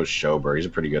was Joe Schober. He's a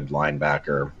pretty good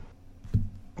linebacker.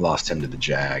 Lost him to the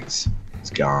Jags. He's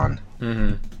gone.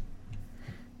 Mm-hmm.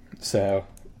 So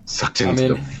sucked into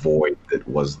the void that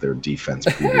was their defense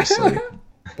previously.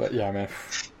 But yeah, man.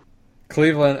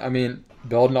 Cleveland, I mean,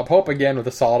 building up hope again with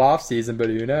a solid offseason, but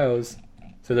who knows?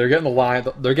 So they're getting the line.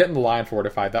 They're getting the line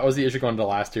fortified. That was the issue going into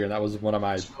last year, and that was one of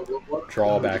my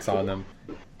drawbacks on them.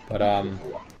 But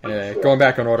anyway, going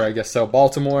back in order, I guess. So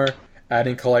Baltimore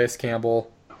adding Calais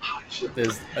Campbell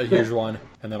is a huge one,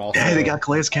 and then also they got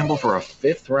Calais Campbell for a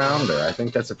 5th rounder. I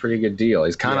think that's a pretty good deal.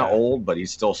 He's kind of old, but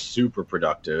he's still super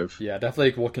productive. Yeah,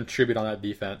 definitely will contribute on that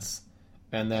defense.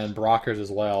 And then Brockers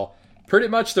as well. Pretty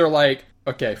much, they're like,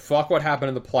 okay, fuck what happened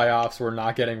in the playoffs. We're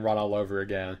not getting run all over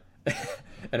again.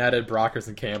 And added Brockers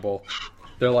and Campbell.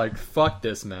 They're like, fuck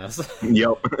this mess.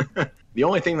 Yep. The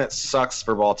only thing that sucks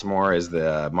for Baltimore is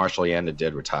the Marshall Yanda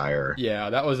did retire. Yeah,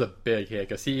 that was a big hit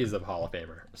because he's a Hall of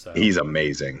Famer. So. He's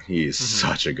amazing. He's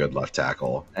such a good left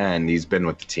tackle. And he's been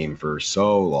with the team for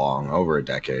so long, over a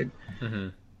decade.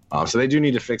 Mm-hmm. So they do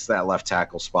need to fix that left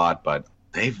tackle spot, but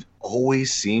they've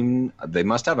always seemed – they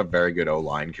must have a very good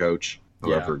O-line coach.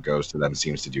 Whoever goes to them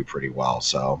seems to do pretty well,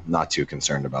 so not too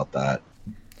concerned about that.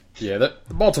 Yeah,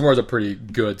 Baltimore's a pretty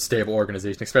good, stable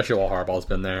organization, especially while Harbaugh's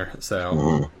been there.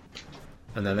 So,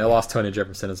 And then they lost Tony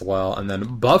Jefferson as well. And then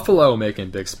Buffalo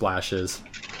making big splashes.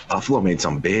 Buffalo made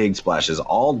some big splashes,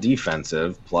 all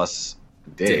defensive, plus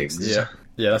Diggs. Yeah,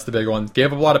 that's the big one.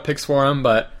 Gave up a lot of picks for him,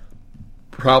 but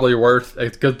probably worth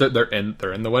it because they're in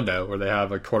the window where they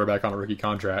have a quarterback on a rookie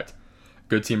contract,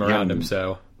 good team around him.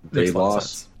 So they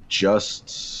lost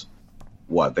just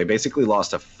what? They basically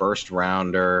lost a 1st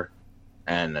rounder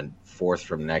and a 4th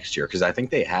from next year because I think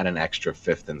they had an extra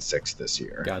 5th and 6th this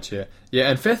year. Gotcha. Yeah,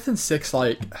 and 5th and 6th,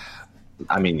 like,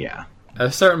 I mean, yeah. At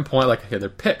a certain point, like, okay, they're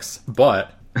picks,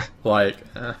 but like,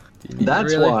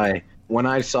 that's why when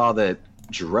I saw that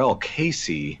Jarrell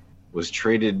Casey was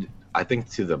traded, I think,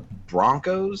 to the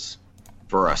Broncos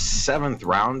for a 7th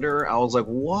rounder, I was like,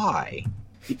 why?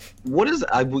 What is?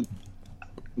 I would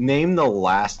name the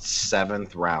last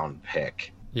 7th round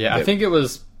pick. Yeah, I think it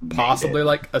was possibly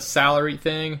like a salary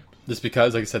thing, just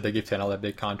because, like I said, they gave Tannehill that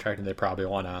big contract and they probably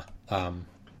want to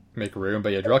make room.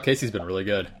 But yeah, Jarrell Casey's been really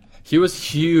good. He was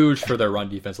huge for their run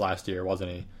defense last year,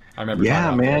 wasn't he? I remember.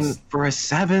 Yeah, man, for a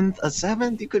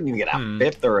 7th, you couldn't even get a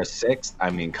 5th or a 6th. I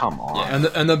mean, come on. Yeah,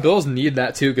 and the Bills need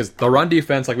that too because the run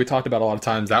defense, like we talked about a lot of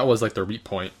times, that was like the weak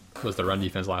point was the run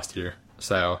defense last year.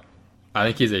 So I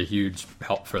think he's a huge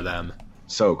help for them.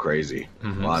 So crazy. A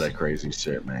lot of crazy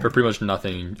shit, man. For pretty much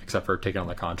nothing except for taking on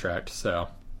the contract. So,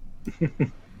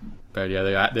 but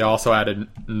yeah, they also added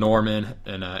Norman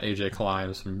and AJ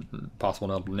Klein, some possible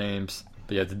notable names.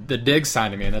 But yeah, the Diggs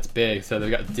signing, man, that's big. So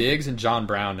they've got Diggs and John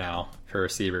Brown now for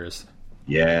receivers.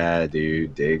 Yeah,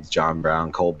 dude. Diggs, John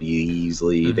Brown, Cole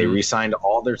Beasley. They re-signed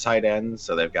all their tight ends,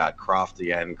 so they've got Croft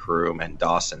again, Kroom, and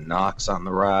Dawson Knox on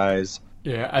the rise.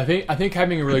 Yeah, I think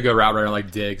having a really good route runner like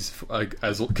Diggs,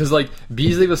 because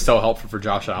Beasley was so helpful for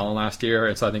Josh Allen last year,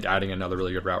 and so I think adding another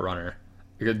really good route runner,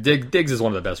 because Diggs is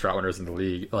one of the best route runners in the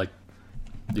league. Like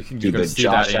you can see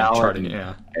Josh that in Allen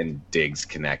charting, and Diggs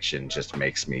connection just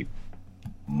makes me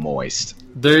moist.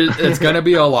 It's going to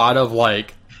be a lot of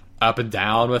like up and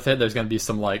down with it. There's going to be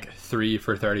some like 3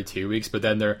 for 32 weeks, but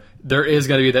then there is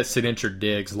going to be that signature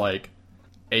Diggs like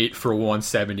 8 for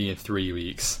 170 in 3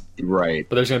 weeks. Right.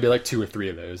 But there's going to be like 2 or 3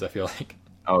 of those, I feel like.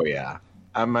 Oh, yeah.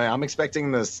 I'm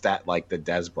expecting the stat, like the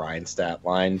Des Bryant stat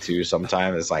line, too,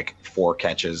 sometime. It's like 4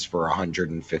 catches for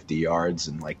 150 yards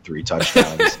and like 3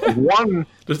 touchdowns.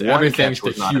 Just everything's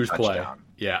a huge play.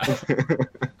 Yeah.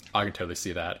 I can totally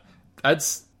see that.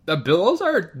 The Bills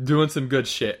are doing some good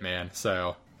shit, man.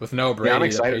 So, with no Brady, I'm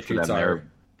excited for them. They're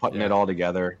putting it all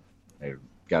together. They've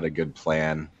got a good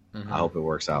plan. I hope it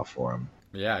works out for them.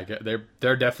 Yeah,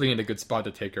 they're definitely in a good spot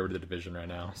to take over the division right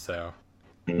now. So,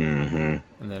 and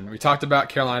then we talked about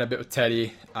Carolina a bit with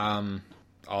Teddy.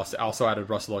 Also added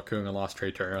Russell Okung and lost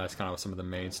Trey Turner. That's kind of some of the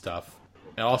main stuff.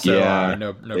 And also,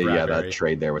 no Bradbury. Yeah, that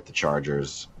trade there with the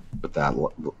Chargers with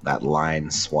that line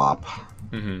swap.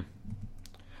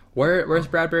 Where's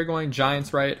Bradbury going?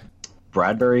 Giants, right?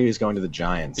 Bradbury is going to the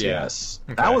Giants. Yeah. Yes,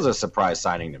 Okay. that was a surprise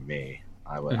signing to me.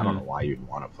 I don't Mhm. know why you'd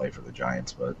want to play for the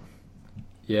Giants, but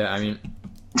Yeah, I mean,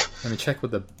 let me check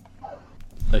what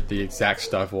the exact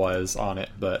stuff was on it,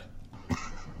 but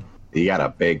he got a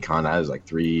big contract. It was like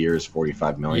 3 years,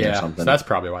 45 million or yeah, something. so that's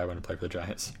probably why I wouldn't play for the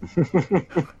Giants.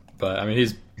 But I mean,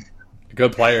 he's a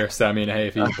good player, so I mean, hey,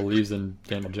 if he believes in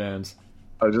Daniel Jones,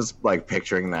 I was just like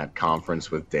picturing that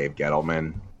conference with Dave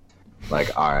Gettleman.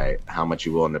 Like, all right, how much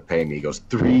you willing to pay me? He goes,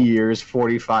 3 years,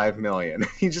 45 million.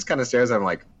 He just kind of stares at him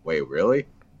like, wait, really?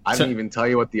 I didn't even tell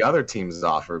you what the other teams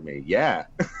offered me. Yeah.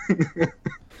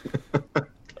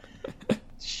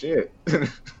 Shit.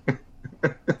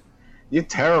 You're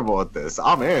terrible at this.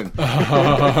 I'm in.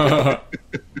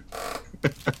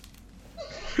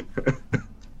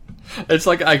 it's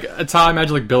like it's how I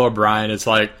imagine like Bill O'Brien. It's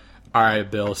like, all right,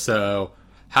 Bill. So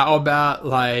how about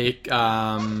like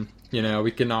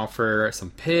we can offer some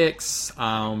picks.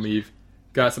 We've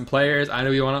got some players. I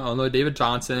know we want to unload David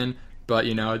Johnson, but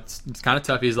it's kind of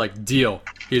tough. He's like, deal.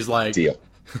 He's like, Deal.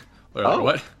 Like,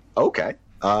 what? Okay.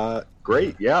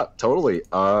 Great. Yeah, totally. It's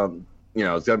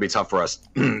gonna be tough for us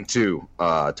too.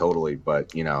 Totally.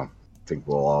 But I think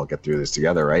we'll all get through this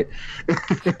together, right?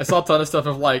 I saw a ton of stuff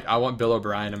of like, I want Bill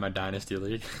O'Brien in my dynasty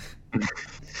league.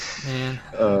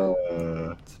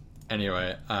 Man.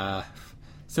 Anyway,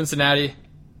 Cincinnati,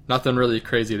 nothing really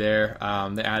crazy there.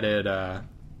 They added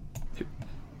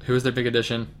who was their big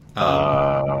addition?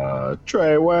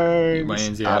 Trey Waynes.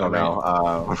 Waynes, yeah, I don't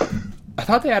know. I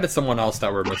thought they added someone else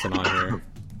that we're missing on here,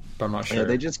 but I'm not sure. Yeah,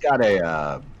 they just got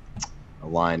a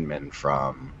lineman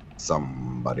from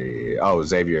somebody. Oh,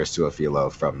 Xavier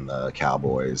Suafilo from the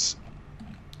Cowboys.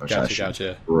 Which I should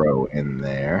Gotcha. throw in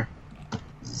there.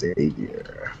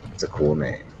 Xavier. It's a cool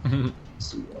name.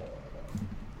 Something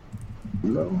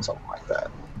like that.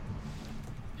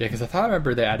 Yeah, because I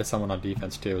remember they added someone on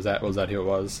defense too. Was that who it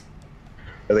was?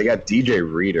 But they got DJ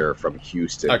Reader from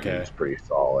Houston. Okay. Who's pretty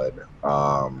solid.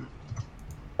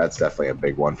 That's definitely a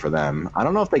big one for them. I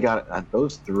don't know if they got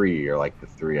those three are like the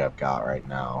three I've got right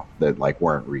now that like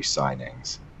weren't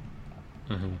re-signings.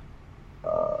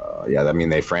 Mm-hmm. Yeah, I mean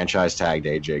they franchise tagged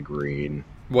AJ Green,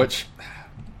 which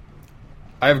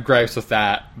I have gripes with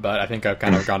that, but I think I've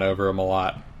kind of gone over him a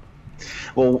lot.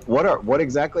 Well, what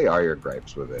exactly are your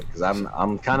gripes with it? Because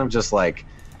I'm kind of just like,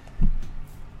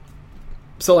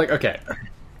 so like okay.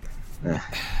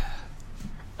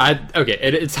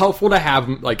 It's helpful to have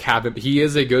him. He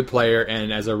is a good player,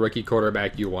 and as a rookie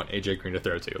quarterback, you want AJ Green to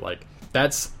throw to. Like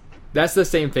that's the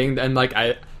same thing. And like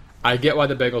I get why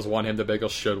the Bengals want him. The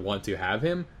Bengals should want to have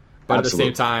him, but Absolutely.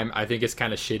 At the same time, I think it's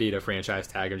kind of shitty to franchise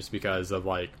tag him just because of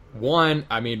like one.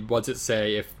 I mean, what's it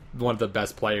say if one of the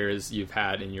best players you've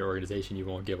had in your organization, you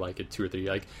won't give like a 2 or 3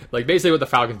 like basically what the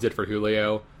Falcons did for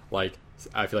Julio. Like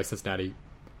I feel like Cincinnati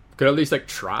could at least like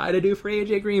try to do for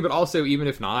AJ Green, but also even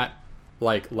if not.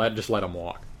 Like let him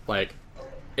walk. Like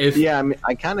if I mean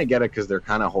I kind of get it because they're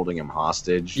kind of holding him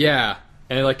hostage. Yeah,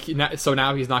 and like so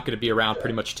now he's not going to be around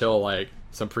pretty much till like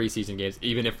some preseason games,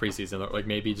 even if preseason, like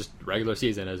maybe just regular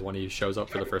season is when he shows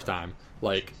up for the first time.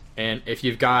 Like, and if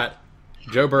you've got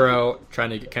Joe Burrow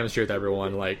trying to get chemistry with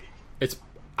everyone, like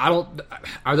are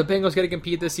the Bengals going to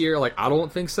compete this year? Like I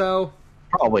don't think so.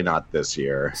 Probably not this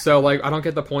year. So like I don't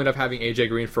get the point of having AJ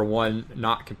Green for one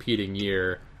not competing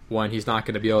year. When he's not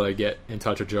going to be able to get in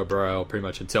touch with Joe Burrow pretty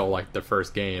much until like the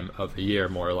first game of the year,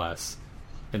 more or less.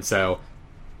 And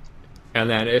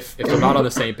then if they're not on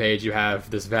the same page, you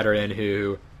have this veteran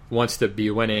who wants to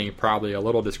be winning, probably a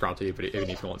little disgruntled, but even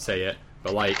if he won't say it.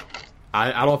 But like,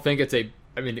 I don't think it's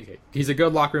I mean, he's a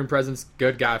good locker room presence,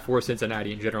 good guy for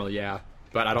Cincinnati in general, yeah.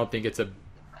 But I don't think it's a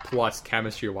plus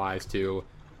chemistry-wise to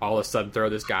all of a sudden throw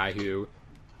this guy who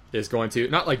is going to,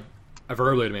 not like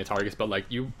verbally to make targets, but like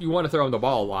you want to throw him the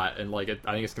ball a lot, and like I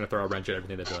think it's going to throw a wrench at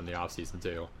everything they've done in the offseason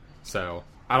too. So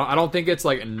I don't think it's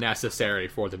like necessary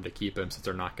for them to keep him since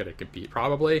they're not going to compete.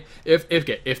 Probably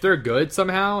if they're good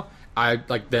somehow,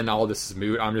 then all this is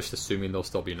moot. I'm just assuming they'll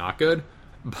still be not good,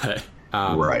 but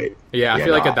right. Yeah, I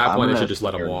feel like at that point they should just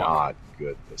let him walk. Not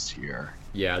good this year.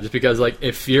 Yeah, just because like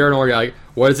if you're an organ, like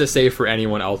what does it say for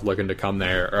anyone else looking to come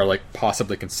there or like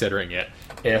possibly considering it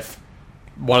if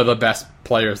one of the best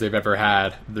players they've ever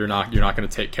had, you're not going to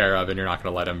take care of, and you're not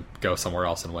going to let him go somewhere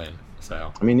else and win.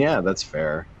 So I mean, yeah, that's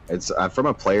fair. It's from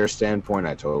a player standpoint,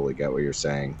 I totally get what you're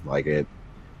saying. Like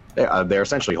they're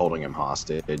essentially holding him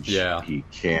hostage. Yeah, he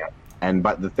can't.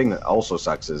 But the thing that also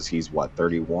sucks is he's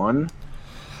 31.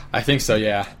 I think so.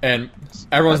 Yeah, and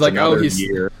everyone's like, "Oh, he's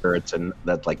year."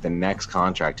 That like the next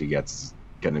contract he gets is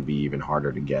going to be even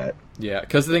harder to get. Yeah,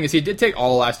 because the thing is, he did take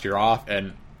all last year off,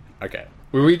 and okay.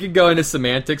 We could go into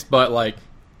semantics, but like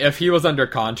if he was under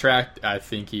contract, I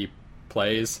think he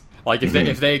plays. Like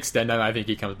if they extend him, I think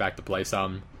he comes back to play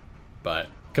some. But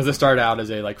because it started out as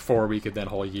a like 4-week and then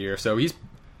whole year, so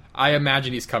I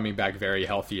imagine he's coming back very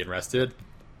healthy and rested.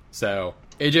 So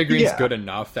AJ Green's good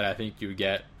enough that I think you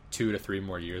get 2 to 3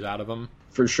 more years out of him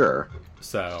for sure.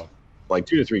 So like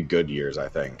 2 to 3 good years, I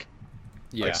think.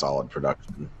 Yeah, like solid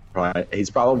production. He's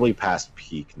probably past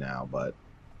peak now, but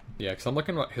yeah, because I'm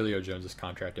looking at what Julio Jones'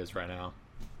 contract is right now.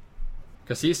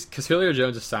 Because Julio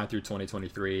Jones is signed through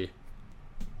 2023,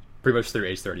 pretty much through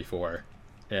age 34,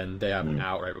 and they have an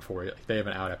out right before. They have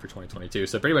an out after 2022.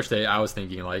 So pretty much I was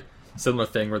thinking like similar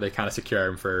thing where they kind of secure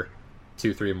him for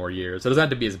 2-3 more years. It doesn't have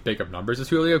to be as big of numbers as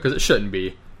Julio because it shouldn't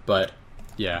be, but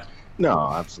yeah. No,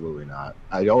 absolutely not.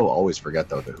 I always forget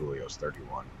though that Julio's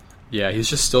 31. Yeah, he's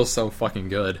just still so fucking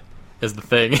good. Is the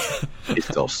thing. He's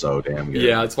still so damn good.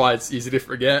 Yeah, that's why it's easy to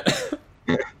forget.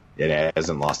 It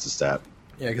hasn't lost a step.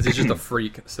 Yeah, because he's just a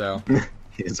freak. So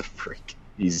he is a freak.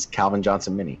 He's Calvin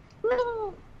Johnson mini,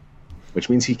 which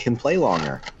means he can play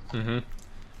longer. Mm-hmm.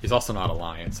 He's also not a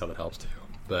Lion, so that helps too.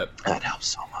 But that helps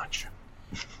so much.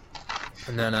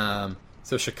 And then,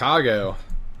 so Chicago.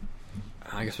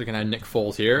 I guess we can add Nick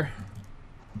Foles here.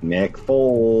 Nick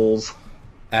Foles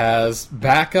as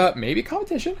backup, maybe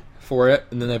competition for it.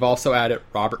 And then they've also added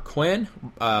Robert Quinn.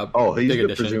 He's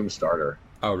the presumed starter.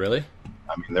 Oh, really?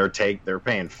 I mean, they're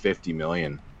paying $50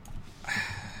 million.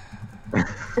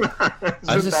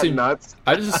 I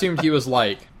just assumed he was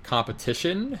like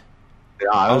competition. Yeah,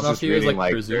 I was just reading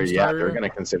like presumed starter. They're going to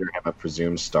consider him a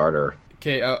presumed starter.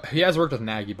 Okay, he has worked with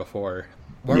Nagy before.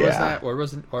 Where was that? Where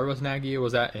was Nagy?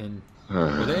 Was that in?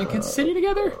 Were they in Kansas City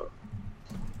together?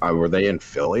 Were they in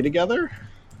Philly together?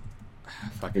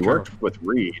 He worked with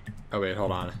Reed. Oh wait,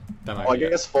 hold on. I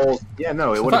guess Foles. Yeah,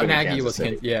 no, it would have been Nagy Kansas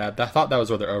City. Yeah, I thought that was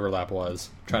where their overlap was.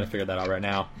 I'm trying to figure that out right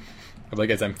now.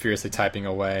 As I'm furiously typing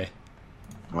away.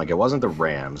 Like it wasn't the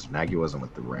Rams. Nagy wasn't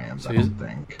with the Rams. I don't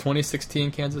think.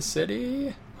 2016 Kansas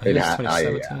City.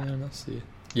 2017. Yeah. Let's see.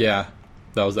 Yeah,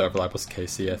 that was the overlap. Was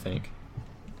KC, I think.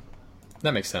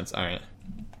 That makes sense. All right.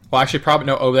 Well, actually, probably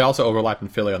no. Oh, they also overlapped in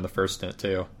Philly on the first stint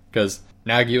too, because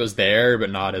Nagy was there, but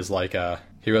not as like a.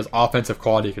 He was offensive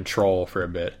quality control for a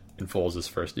bit in Foles'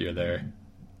 first year there.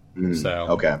 So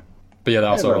okay. But yeah, they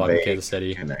also overlapped in Kansas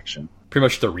City. Connection. Pretty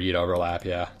much the Reed overlap,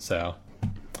 yeah. So,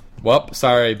 well,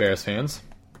 sorry, Bears fans,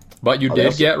 but you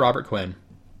did get Robert Quinn.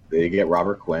 They get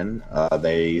Robert Quinn.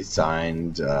 They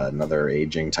signed another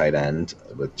aging tight end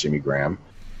with Jimmy Graham.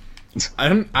 I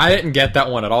didn't get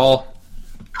that one at all.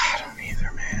 I don't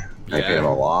either, man. Yeah. I paid him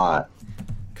a lot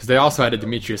because they also added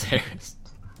Demetrius Harris,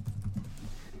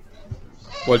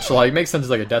 which like makes sense as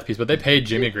like a death piece. But they paid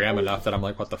Jimmy Graham enough that I'm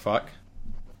like, what the fuck?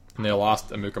 And they lost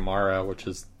Amukamara, which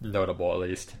is notable at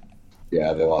least.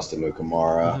 Yeah, they lost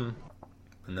Amukamara. Mm-hmm.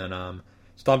 And then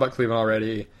just talking about Cleveland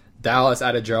already. Dallas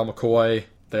added Gerald McCoy.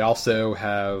 They also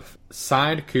have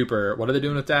signed Cooper. What are they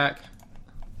doing with Dak?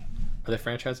 Are they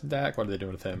franchising Dak? What are they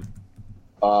doing with him?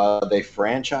 They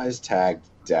franchise tagged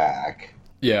Dak.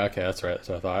 Yeah, okay, that's right. That's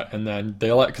what I thought. And then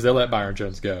they let Byron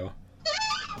Jones go.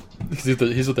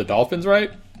 He's with the Dolphins,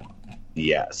 right?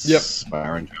 Yes. Yep.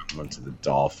 Byron Jones went to the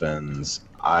Dolphins.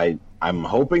 I'm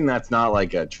hoping that's not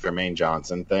like a Tremaine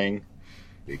Johnson thing,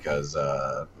 because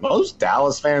most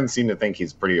Dallas fans seem to think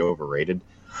he's pretty overrated,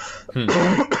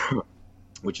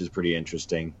 which is pretty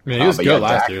interesting. I mean, he was good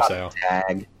last year, so.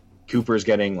 Tag. Cooper's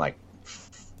getting like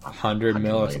 100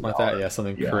 mil or something like that. Yeah,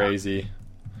 something crazy.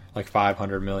 Like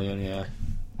 500 million, yeah.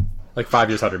 Like 5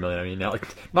 years, 100 million. I mean,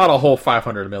 not a whole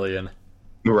 500 million.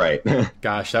 Right.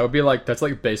 Gosh, that would be that's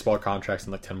like baseball contracts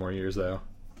in like 10 more years, though.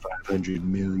 500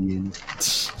 million.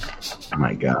 Oh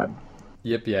my god.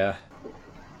 Yep, yeah.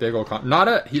 Big old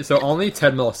so only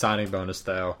 10 mil signing bonus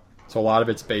though. So a lot of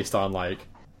it's based on like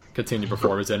continued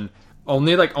performance, and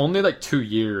only 2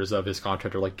 years of his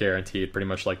contract are like guaranteed, pretty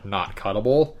much like not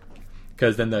cuttable.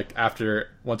 Because then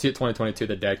once you hit 2022,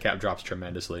 the dead cap drops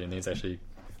tremendously, and he's actually,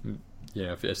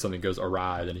 if something goes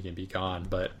awry, then he can be gone.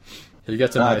 But he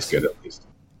gets a nice good, at least.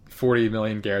 40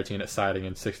 million guaranteed at signing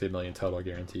and 60 million total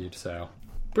guaranteed. So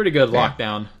pretty good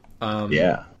lockdown.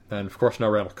 Yeah. And of course, no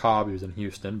Randall Cobb, who's in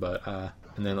Houston. But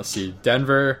and then let's see,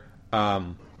 Denver. They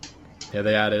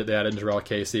added Jarrell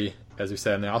Casey, as we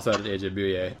said, and they also added AJ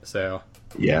Bouye. So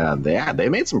yeah, they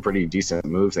made some pretty decent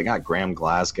moves. They got Graham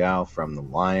Glasgow from the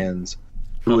Lions,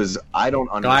 who is I don't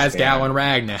understand Glasgow and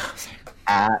Ragnow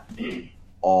at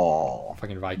all.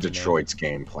 Fucking Viking Detroit's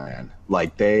game plan.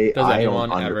 Like It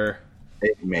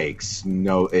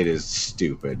is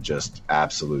stupid. Just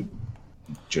absolute,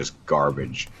 just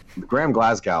garbage. Graham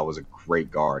Glasgow was a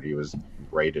great guard. He was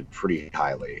rated pretty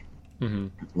highly,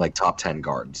 like top 10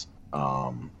 guards.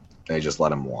 They just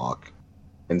let him walk.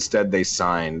 Instead, they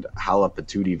signed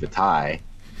Halapatuti Vitae.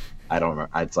 I don't know.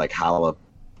 It's like I don't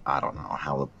know. I don't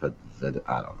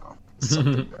know.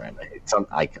 Something random.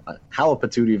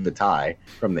 Halapatuti Vitae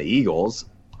from the Eagles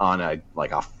on a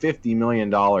 $50 million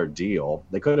deal.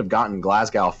 They could have gotten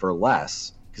Glasgow for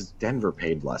less because Denver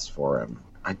paid less for him.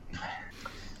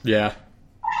 Yeah.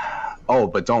 Oh,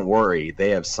 but don't worry. They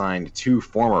have signed 2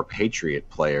 former Patriot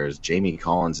players, Jamie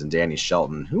Collins and Danny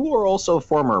Shelton, who are also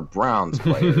former Browns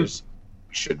players.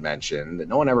 Should mention that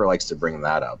no one ever likes to bring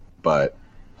that up, but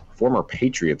former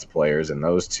Patriots players and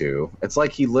those 2, it's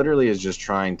like he literally is just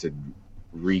trying to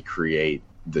recreate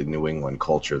the New England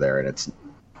culture there, and it's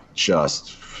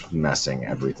just messing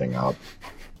everything up.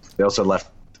 They also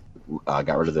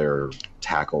got rid of their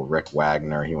tackle Rick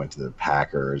Wagner. He went to the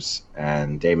Packers,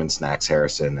 and Damon Snacks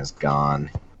Harrison is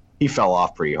gone. He fell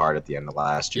off pretty hard at the end of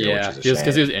last year. Yeah, which is a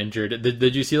because he was injured.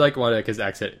 Did you see one of his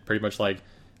exit? Pretty much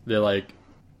they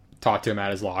talked to him at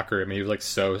his locker room. He was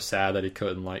so sad that he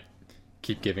couldn't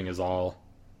keep giving his all.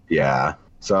 Yeah.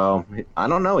 So I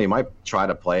don't know. He might try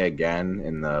to play again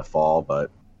in the fall,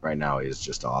 but right now he's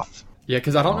just off. Yeah,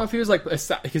 because I don't know if he was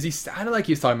because he sounded like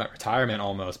he was talking about retirement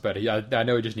almost, but I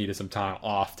know he just needed some time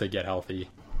off to get healthy.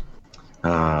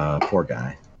 Poor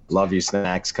guy. Love you,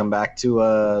 Snacks. Come back to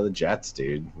the Jets,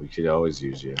 dude. We could always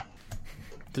use you.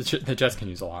 The Jets can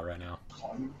use a lot right now.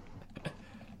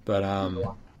 But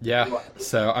yeah.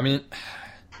 So I mean,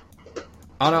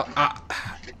 I don't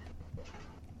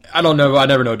know. I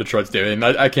never know what Detroit's doing.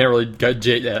 I can't really judge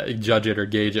it or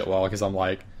gauge it well because I'm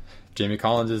Jamie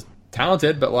Collins is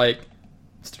talented, but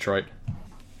it's Detroit.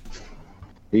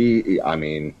 He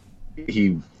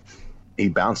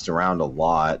bounced around a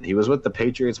lot. He was with the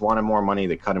Patriots, wanted more money.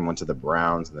 They cut him, went to the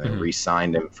Browns, and then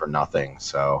re-signed him for nothing.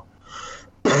 So,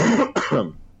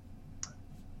 I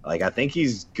think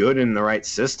he's good in the right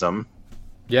system.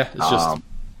 Yeah, it's just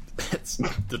it's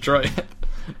Detroit.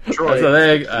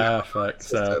 Detroit. Fuck.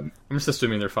 So I'm just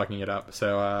assuming they're fucking it up.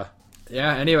 So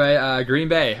yeah. Anyway, Green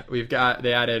Bay.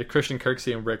 They added Christian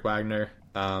Kirksey and Rick Wagner.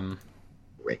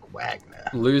 Rick Wagner.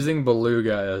 Losing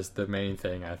Beluga is the main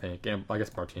thing, I think, and I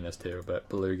guess Martinez too, but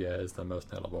Beluga is the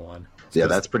most notable one. Yeah,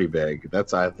 that's pretty big.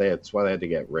 That's why they had to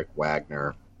get Rick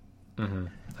Wagner. Mm-hmm.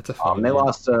 That's a fun they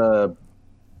lost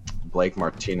Blake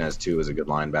Martinez too, as a good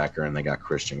linebacker, and they got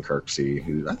Christian Kirksey,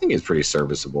 who I think is pretty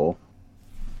serviceable.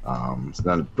 So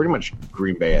then pretty much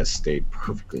Green Bay has stayed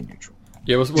perfectly neutral.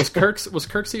 Yeah, was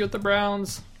Kirksey with the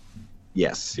Browns?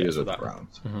 Yes, he was with the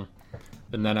Browns. Mm-hmm.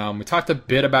 And then we talked a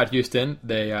bit about Houston.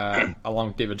 They, along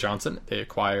with David Johnson, they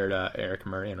acquired Eric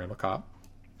Murray and Randall Cobb.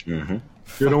 Mm-hmm.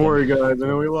 Yeah, don't worry, guys. I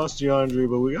know we lost DeAndre,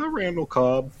 but we got Randall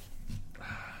Cobb.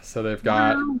 So they've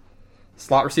got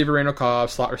slot receiver Randall Cobb,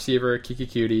 slot receiver Kiki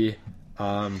Cutie,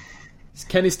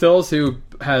 Kenny Stills, who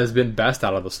has been best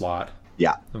out of the slot.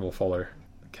 Yeah. And Will Fuller.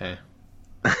 Okay.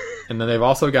 And then they've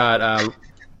also got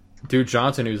Duke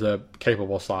Johnson, who's a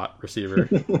capable slot receiver.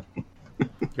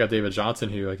 You got David Johnson,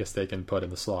 who I guess they can put in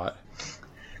the slot.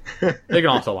 They can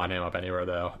also line him up anywhere,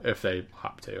 though, if they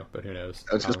hop to, but who knows?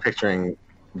 I was just picturing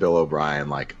Bill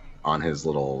O'Brien, on his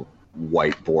little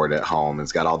whiteboard at home.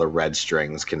 It's got all the red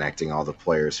strings connecting all the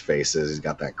players' faces. He's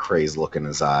got that crazed look in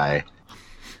his eye.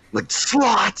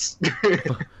 Slots!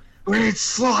 We need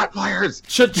slot players!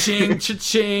 Cha-ching,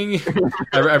 cha-ching!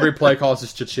 Every play call is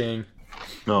just cha-ching.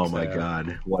 Oh, my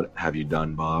God. What have you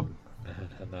done, Bob?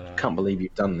 Can't believe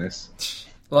you've done this.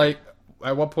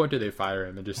 At what point did they fire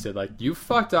him and just said, you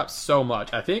fucked up so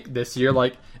much? I think this year,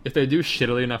 if they do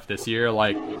shittily enough this year,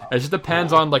 it just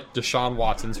depends on, Deshaun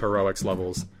Watson's heroics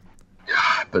levels.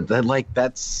 But then,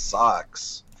 that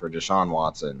sucks for Deshaun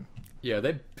Watson. Yeah,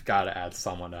 they've got to add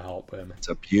someone to help him. It's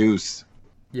abuse.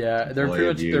 Yeah, they're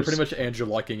pretty much Andrew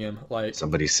Lucking him.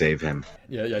 Somebody save him.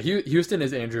 Yeah. Houston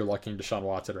is Andrew Lucking Deshaun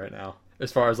Watson right now,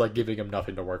 as far as giving him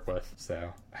nothing to work with.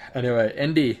 So anyway,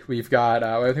 Indy, we've got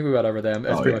I think we got over them.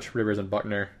 It's pretty much Rivers and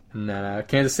Buckner. And then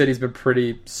Kansas City's been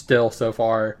pretty still so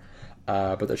far,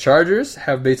 but the Chargers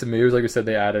have made some moves. Like we said,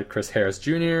 they added Chris Harris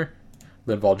Jr.,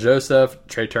 Linval Joseph,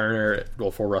 Trey Turner,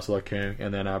 for Russell King,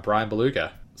 and then Brian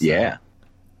Beluga. So, yeah,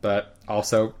 but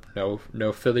also no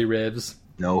Philly Ribs.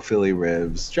 No Philly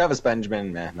Ribs. Travis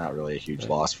Benjamin, not really a huge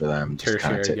loss for them.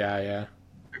 Tertiary guy, yeah.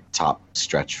 Top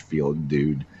stretch field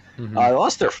dude. Mm-hmm. They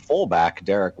lost their fullback,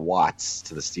 Derek Watts,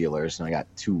 to the Steelers, and I got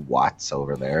 2 Watts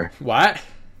over there. What?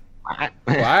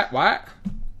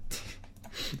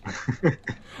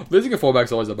 Losing a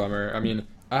fullback's always a bummer. I mean,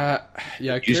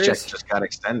 yeah, curious. Just got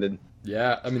extended.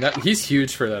 Yeah, I mean he's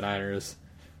huge for the Niners.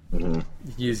 Mm-hmm.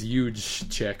 He's huge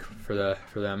chick for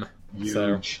them. Huge.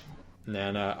 So, and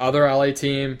then other LA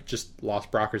team just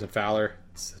lost Brockers and Fowler.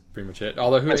 That's pretty much it.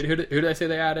 Although, who did I say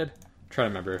they added? I'm trying to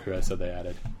remember who I said they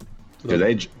added. Did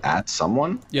they add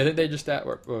someone? Yeah, I think they just add.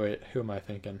 Wait, who am I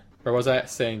thinking? Or was I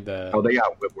saying the? Oh, they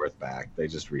got Whitworth back. They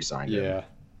just re-signed him. Yeah. I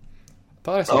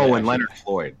thought I saw and Leonard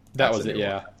Floyd. That was it.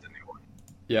 Yeah.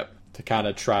 Yep. To kind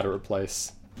of try to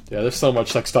replace. Yeah, there's so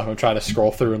much like stuff I'm trying to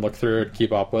scroll through and look through and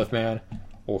keep up with, man.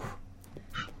 Oh.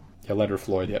 Yeah, Leonard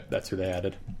Floyd. Yep, that's who they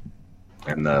added.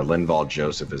 And Linval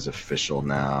Joseph is official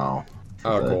now.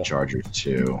 For the cool. Chargers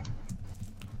too.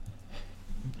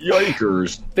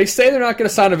 Yikers! They say they're not going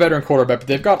to sign a veteran quarterback, but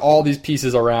they've got all these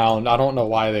pieces around. I don't know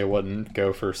why they wouldn't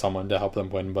go for someone to help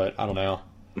them win, but I don't know.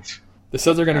 They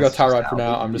said they're going to go Tyrod for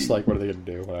now. I'm just like, what are they going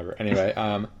to do? Whatever. Anyway,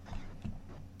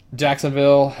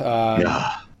 Jacksonville.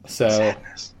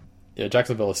 Sadness. Yeah,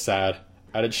 Jacksonville is sad.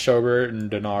 Added Schobert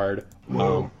and Denard.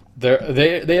 Whoa.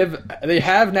 They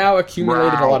have now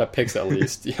accumulated a lot of picks at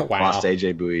least. Yeah, wow. Lost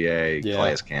AJ Bouye, Yeah.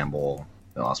 Calais Campbell.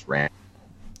 They lost Rand.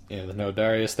 Yeah, there's no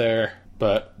Darius there.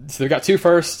 But so they've got 2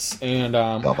 firsts and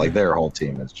Like their whole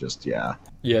team is just yeah,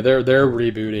 they're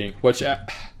rebooting, which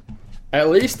at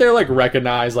least they're like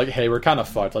recognized like, hey, we're kind of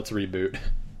fucked, let's reboot.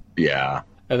 Yeah.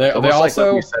 And they Almost also like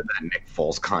when you said that Nick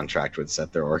Foles contract would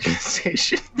set their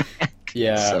organization back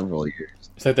several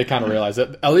years. So they kind of realized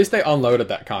that at least they unloaded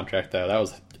that contract though. That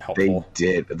was helpful.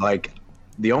 They did. Like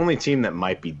the only team that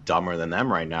might be dumber than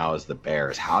them right now is the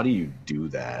Bears. How do you do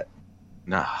that?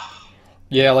 Nah.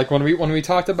 Yeah, like when we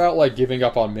talked about like giving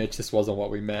up on Mitch, this wasn't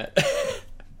what we meant.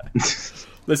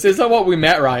 This isn't what we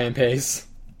meant, Ryan Pace.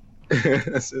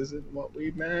 This isn't what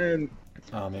we meant.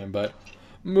 Oh man, but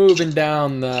moving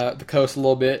down the coast a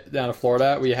little bit down to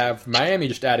Florida, we have Miami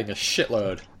just adding a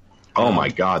shitload. Oh my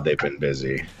God, they've been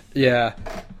busy. Yeah.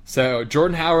 So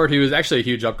Jordan Howard, who was actually a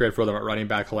huge upgrade for them at running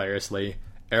back, hilariously.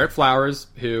 Eric Flowers,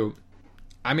 who,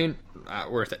 I mean,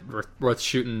 worth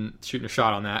shooting a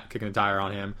shot on that, kicking a tire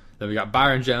on him. Then we got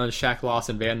Byron Jones, Shaq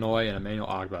Lawson, Van Noy, and Emmanuel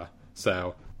Ogbah.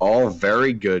 So all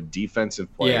very good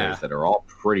defensive players that are all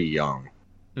pretty young.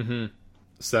 Mm-hmm.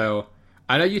 So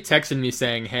I know you texted me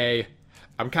saying, "Hey,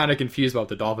 I'm kind of confused about what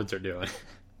the Dolphins are doing."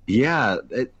 Yeah.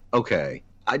 Okay.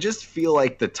 I just feel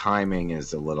like the timing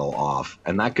is a little off,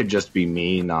 and that could just be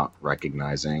me not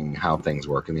recognizing how things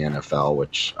work in the NFL,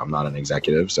 which I'm not an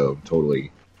executive, so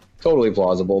totally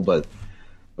plausible. But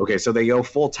okay, so they go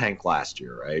full tank last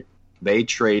year, right? They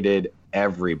traded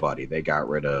everybody. They got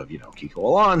rid of, Kiko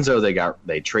Alonso.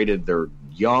 They traded their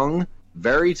young,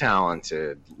 very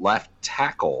talented left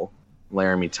tackle,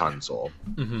 Laramie Tunsil.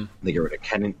 Mm-hmm. They get rid of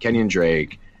Kenyon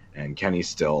Drake and Kenny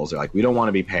Stills. They're like, we don't want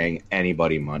to be paying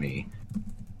anybody money.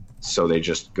 So they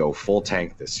just go full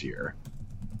tank this year.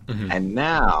 Mm-hmm. And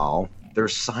now they're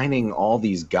signing all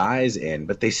these guys in,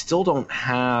 but they still don't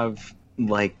have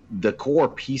like the core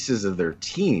pieces of their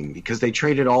team because they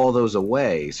traded all of those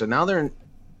away. So now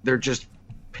they're just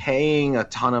paying a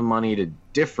ton of money to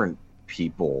different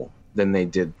people than they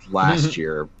did last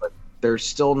year, but they're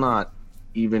still not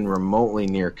even remotely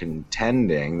near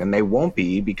contending, and they won't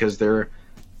be because they're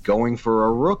going for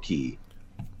a rookie.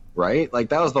 Right? Like,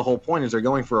 that was the whole point, is they're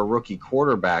going for a rookie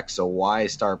quarterback, so why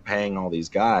start paying all these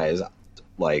guys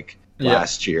like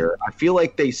last year? I feel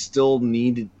like they still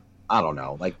needed, I don't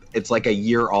know, like, it's like a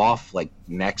year off, like,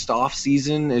 next off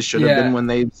season. It should have been when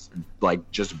they, like,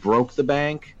 just broke the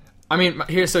bank. I mean,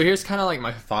 here's kind of, like,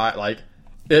 my thought, like,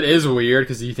 it is weird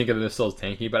because you think of them still as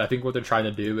tanky, but I think what they're trying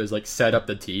to do is, like, set up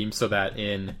the team so that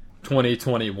in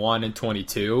 2021 and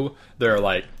 22, they're,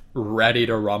 like, ready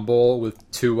to rumble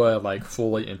with Tua like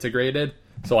fully integrated.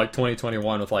 So like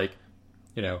 2021 with like,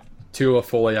 Tua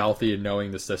fully healthy and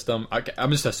knowing the system.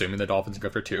 I'm just assuming the Dolphins go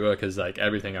for Tua because like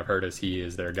everything I've heard is he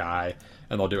is their guy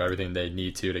and they'll do everything they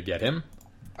need to get him.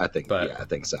 I think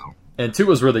so. And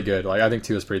Tua's really good. Like I think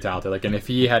Tua's pretty talented. Like, and if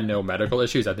he had no medical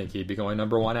issues, I think he'd be going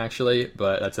number 1 actually.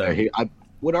 But that's I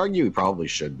would argue he probably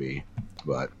should be,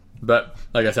 but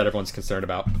like I said, everyone's concerned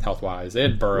about health wise.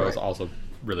 And Burrow's also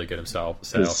really good himself.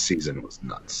 So his season was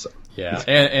nuts. So. Yeah,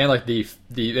 and like the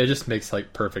it just makes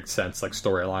like perfect sense like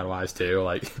storyline wise too,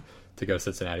 like to go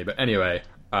Cincinnati. But anyway,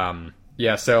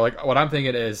 so like what I'm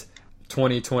thinking is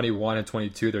 2021 and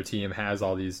 22, their team has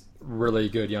all these really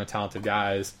good young talented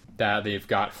guys that they've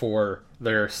got for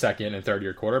their second and third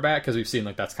year quarterback because we've seen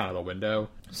like that's kind of the window.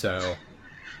 So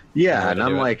yeah, and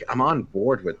I'm on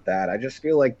board with that. I just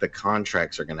feel like the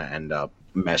contracts are going to end up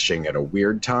meshing at a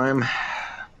weird time.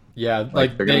 Yeah,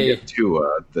 like they're gonna get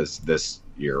Tua this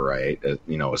year, right?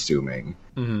 Assuming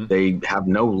they have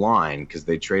no line because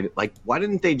they traded. Like, why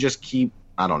didn't they just keep?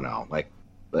 I don't know. Like,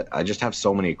 I just have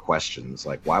so many questions.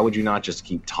 Like, why would you not just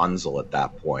keep Tunsil at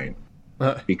that point?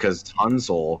 Because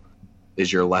Tunsil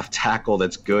is your left tackle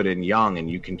that's good and young, and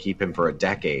you can keep him for a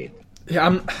decade.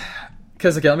 Yeah,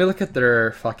 Because again, let me look at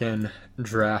their fucking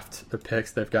draft, their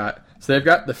picks they've got. So they've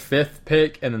got the 5th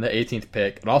pick and then the 18th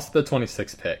pick, and also the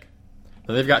 26th pick.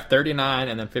 So they've got 39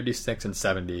 and then 56 and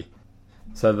 70.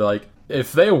 So like,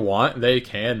 if they want, they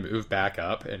can move back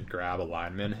up and grab a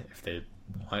lineman if they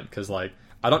want. Because like,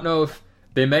 I don't know if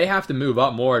they may have to move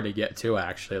up more to get Tua.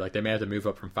 Actually, like they may have to move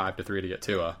up from 5 to 3 to get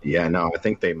Tua. Yeah, no, I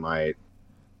think they might.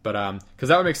 But because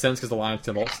that would make sense because the Lions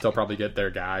can still probably get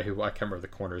their guy who I can't remember the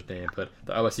corner's name, but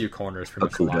the OSU corner is pretty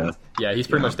much the Lions. Yeah, he's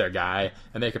pretty much their guy,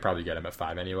 and they could probably get him at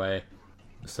 5 anyway.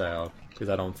 So because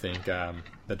I don't think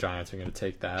the Giants are going to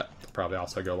take that. They'll probably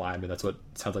also go lineman. That's what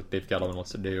it sounds like Dave Gettleman wants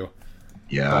to do.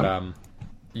 Yeah. But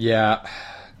yeah.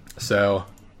 So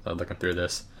looking through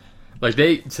this, like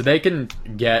they can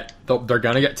get they're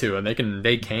gonna get 2, and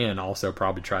they can also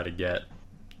probably try to get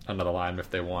another lineman if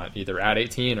they want, either at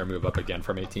 18 or move up again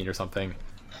from 18 or something.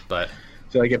 But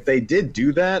so like if they did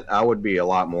do that, I would be a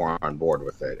lot more on board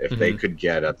with it if they could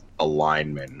get a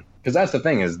lineman. Because that's the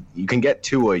thing is you can get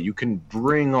Tua, you can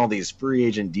bring all these free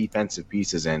agent defensive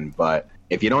pieces in, but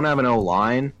if you don't have an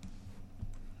O-line and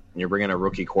you're bringing a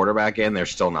rookie quarterback in, they're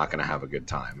still not going to have a good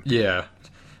time. Yeah,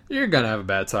 you're going to have a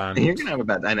bad time. You're going to have a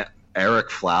bad time. And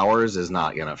Eric Flowers is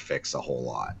not going to fix a whole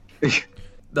lot.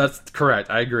 That's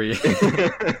correct. I agree.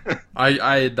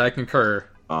 I concur.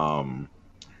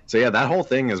 So yeah, that whole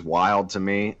thing is wild to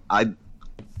me.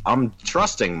 I'm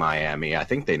trusting Miami. I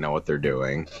think they know what they're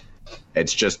doing.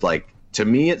 It's just like, to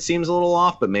me, it seems a little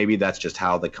off, but maybe that's just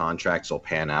how the contracts will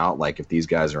pan out. Like if these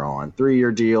guys are all on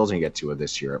 3-year deals and you get Tua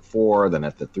this year at 4, then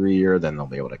at the 3-year, then they'll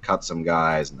be able to cut some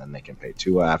guys and then they can pay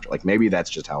Tua after. Like maybe that's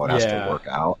just how it has to work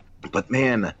out. But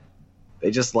man,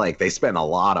 they spent a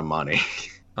lot of money.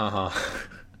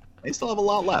 They still have a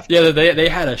lot left. Yeah, they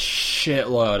had a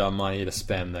shitload of money to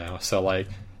spend though. So like,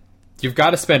 you've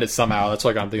got to spend it somehow. That's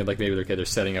like I'm thinking. Like maybe they're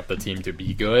setting up the team to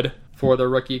be good for the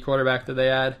rookie quarterback that they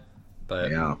had.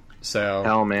 But yeah, so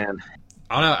hell man,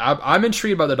 I don't know. I'm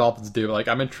intrigued by the Dolphins do. Like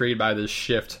I'm intrigued by this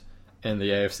shift in the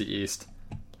AFC East.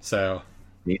 So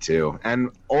me too. And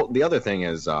the other thing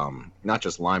is not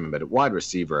just lineman, but wide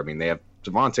receiver. I mean, they have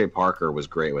Devontae Parker was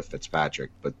great with Fitzpatrick,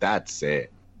 but that's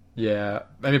it. Yeah,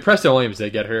 I mean Preston Williams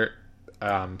did get hurt,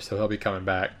 so he'll be coming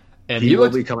back, and he will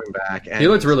be coming back. And he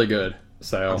looks really good.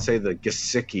 So I'd say the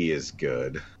Gesicki is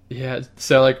good. Yeah,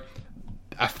 so like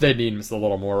they need a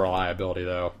little more reliability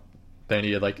though. They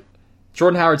need like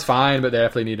Jordan Howard's fine, but they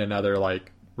definitely need another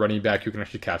like running back who can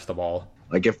actually catch the ball.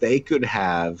 Like if they could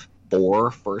have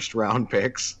 4 first-round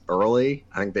picks early,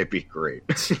 I think they'd be great.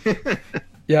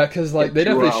 Yeah, because like they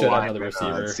definitely should have another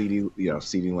receiver.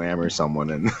 CeeDee Lamb or someone,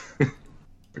 and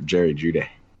or Jerry Jeudy.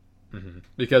 Mm-hmm.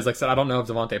 Because like I said, I don't know if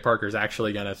Devontae Parker is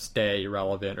actually going to stay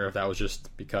relevant, or if that was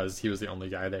just because he was the only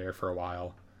guy there for a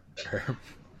while.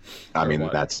 I mean,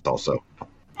 that's also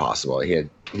possible.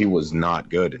 He was not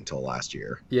good until last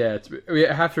year. Yeah, we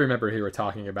have to remember who we're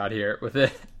talking about here with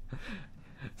it.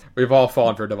 We've all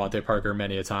fallen for Devontae Parker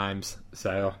many a times,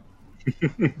 so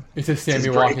it's a Sammy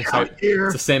Watkins thing.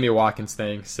 It's a Sammy Watkins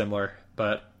thing, similar.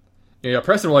 But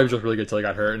Preston Williams was really good until he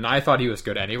got hurt, and I thought he was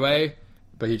good anyway,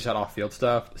 but he just had off-field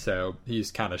stuff, so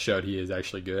he's kind of showed he is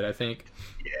actually good, I think.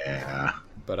 Yeah,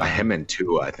 but him and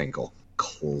Tua, I think, will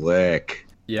click.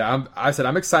 Yeah,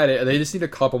 I'm excited. They just need a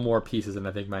couple more pieces, and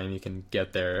I think Miami can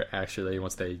get there actually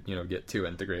once they get Tua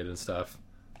integrated and stuff.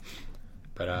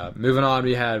 But moving on,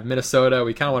 we have Minnesota.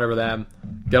 We kind of went over them.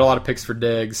 Get a lot of picks for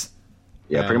Diggs.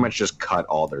 Yeah, pretty much just cut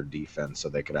all their defense so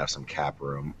they could have some cap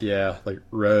room. Yeah, like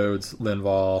Rhodes,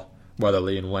 Linval,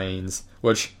 Weatherly, and Waynes.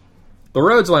 Which the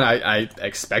Rhodes one I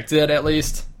expected at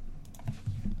least,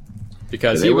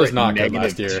 because he was not good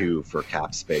last year. -2 for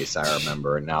cap space, I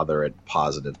remember, and now they're at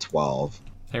positive 12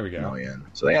 There we go. million.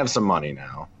 So they have some money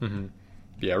now. Mm-hmm.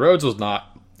 Yeah, Rhodes was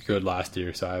not good last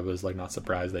year, so I was like not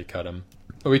surprised they cut him.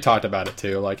 But we talked about it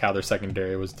too, like how their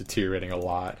secondary was deteriorating a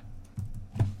lot.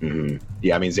 Mm-hmm.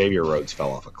 Yeah, I mean Xavier Rhodes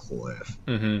fell off a cliff.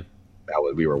 Mm-hmm.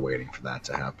 We were waiting for that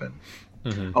to happen.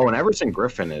 Mm-hmm. Oh, and Everson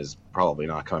Griffin is probably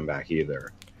not coming back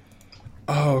either.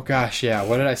 Oh gosh, yeah.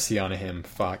 What did I see on him?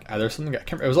 Fuck, there's something.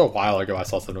 It was a while ago I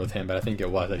saw something with him, but I think it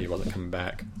was that he wasn't coming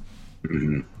back.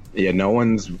 Mm-hmm. Yeah, no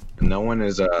one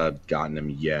has gotten him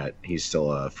yet. He's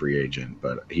still a free agent,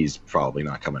 but he's probably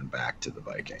not coming back to the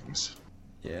Vikings.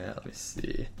 Yeah, let me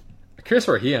see. I'm curious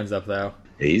where he ends up though.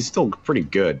 Yeah, he's still pretty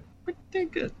good. Pretty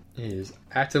good. He's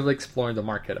actively exploring the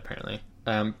market apparently.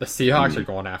 The Seahawks are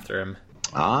going after him.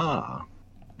 Ah,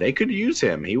 they could use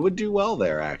him. He would do well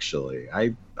there, actually.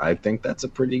 I think that's a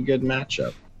pretty good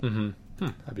matchup. Mm-hmm.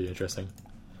 That'd be interesting.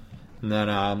 And then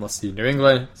let's see, New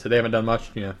England. So they haven't done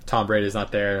much. Tom Brady's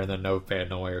not there, and then no Van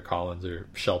Noy or Collins or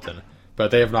Shelton. But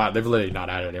they've literally not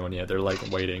added anyone yet. They're like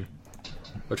waiting.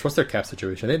 Which, what's their cap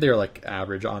situation? I think they're like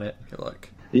average on it.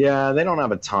 Like, Yeah, they don't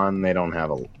have a ton. They don't have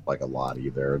a lot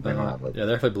either. They don't have yeah,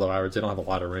 they're definitely below average. They don't have a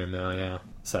lot of room though. Yeah,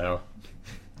 so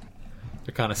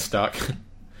they're kind of stuck.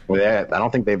 Well, I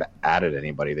don't think they've added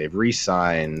anybody. They've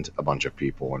re-signed a bunch of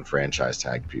people and franchise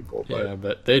tagged people. But Yeah,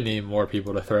 but they need more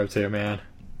people to throw to, man.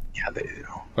 yeah, they do.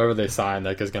 Whoever they sign,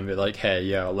 like, is gonna be like, hey,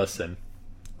 yo, listen,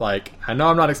 like, I know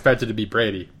I'm not expected to be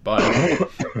Brady, but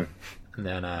and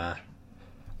then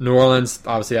New Orleans,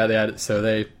 obviously, yeah,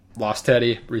 they lost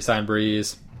Teddy, re-signed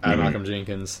Breeze, added Malcolm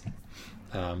Jenkins.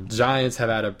 Giants have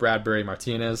added Bradbury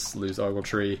Martinez, lose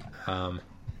Ogletree.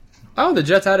 The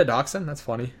Jets added Doxson. That's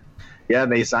funny. Yeah,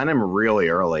 they signed him really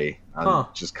early.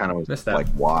 Just kind of Missed that. like,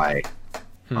 why?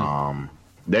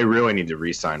 They really need to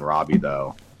re-sign Robbie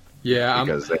though, Yeah,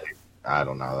 because I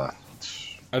don't know.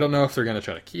 I don't know if they're gonna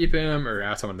try to keep him or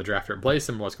ask someone to draft or replace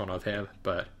him. What's going on with him?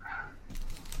 But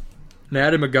they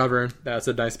added McGovern. That's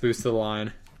a nice boost to the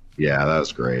line. Yeah, that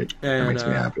was great. And, That makes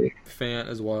me happy. Fant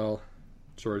as well,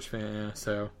 George Fant. Yeah.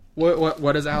 So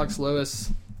what is Alex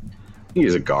Lewis?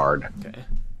 He's a guard. Okay.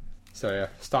 So yeah,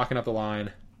 stocking up the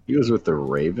line. He was with the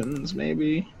Ravens,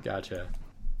 maybe. Gotcha.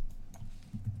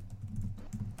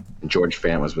 And George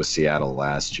Fant was with Seattle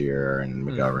last year, and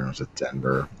McGovern was with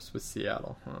Denver. It's with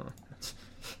Seattle. Huh.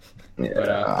 Yeah, But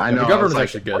I know. McGovern I was like,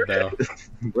 actually good though.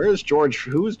 Where's George?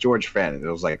 Who is George Fant? It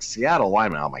was like Seattle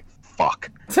lineman. I'm like, fuck.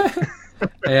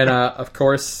 And of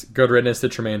course, good riddance to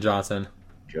Tremaine Johnson.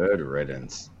 Good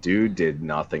riddance. Dude did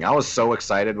nothing. I was so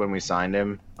excited when we signed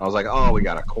him. I was like, oh, we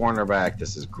got a cornerback.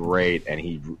 This is great. And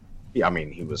he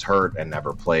was hurt and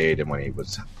never played. And when he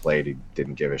was played, he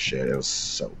didn't give a shit. It was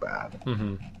so bad.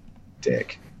 Mm-hmm.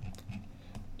 Dick.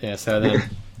 Yeah. So then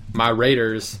my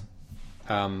Raiders,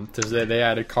 they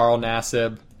added Carl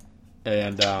Nassib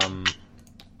and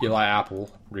Eli Apple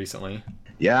recently.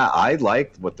 Yeah, I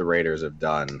liked what the Raiders have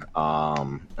done in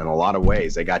a lot of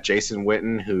ways. They got Jason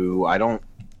Witten, who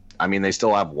they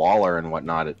still have Waller and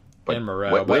whatnot. But and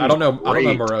Moreau. But I don't know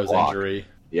Moreau's block. Injury.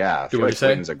 Yeah, I feel like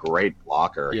Witten's a great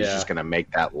blocker. Yeah. He's just going to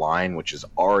make that line, which is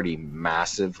already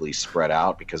massively spread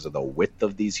out because of the width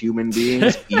of these human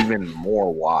beings, even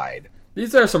more wide.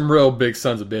 These are some real big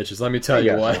sons of bitches, let me tell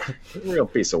you what. Real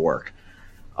piece of work.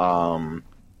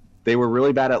 They were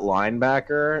really bad at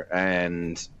linebacker,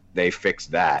 and they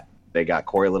fixed that. They got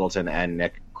Corey Littleton and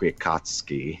Nick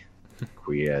Kwiatkowski.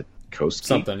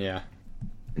 Something, yeah.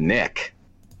 Nick.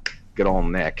 Good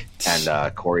old Nick.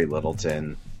 And Corey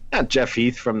Littleton. Got Jeff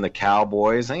Heath from the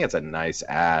Cowboys. I think it's a nice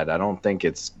ad. I don't think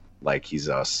it's like he's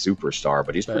a superstar,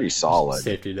 but he's pretty solid.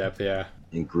 Safety depth, yeah.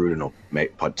 And Gruden will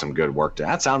put some good work to.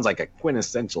 That sounds like a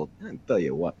quintessential. I tell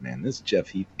you what, man, this Jeff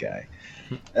Heath guy.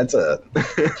 That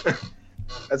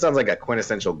sounds like a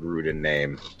quintessential Gruden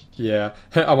name. Yeah,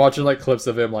 I'm watching like clips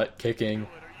of him like kicking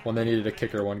when they needed a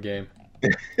kicker one game.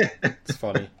 It's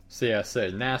funny. So yeah,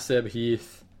 Nassib,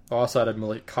 Heath, also added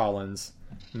Malik Collins,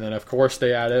 and then of course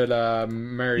they added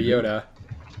Mariota.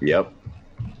 Yep.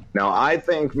 Now, I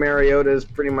think Mariota is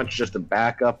pretty much just a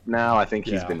backup now. I think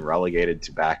he's been relegated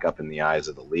to backup in the eyes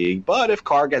of the league. But if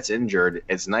Carr gets injured,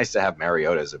 it's nice to have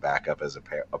Mariota as a backup as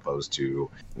opposed to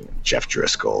Jeff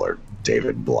Driscoll or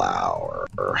David Blau.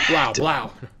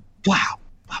 Blau.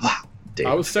 David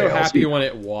I was so happy when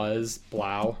it was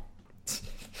Blau.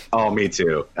 Oh, me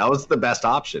too. That was the best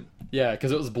option. Yeah,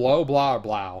 because it was Blau or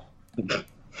Blau.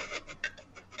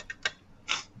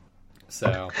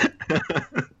 So...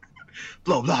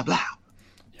 Blah blah blah.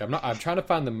 Yeah, I'm trying to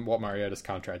find what Mariota's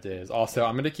contract is. Also,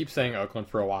 I'm going to keep saying Oakland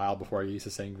for a while before I used to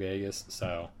saying Vegas.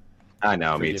 So I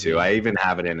know, me too. I even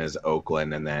have it in as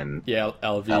Oakland and then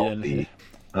LV.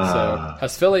 So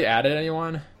has Philly added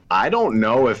anyone? I don't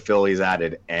know if Philly's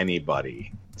added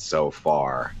anybody so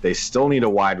far. They still need a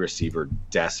wide receiver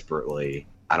desperately.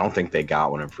 I don't think they got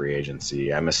one in free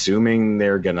agency. I'm assuming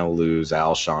they're going to lose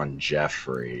Alshon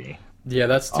Jeffrey. Yeah,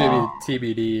 that's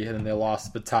TBD, and then they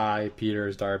lost Bataille,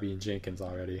 Peters, Darby, and Jenkins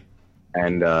already.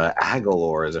 And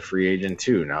Aguilar is a free agent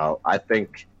too. Now, I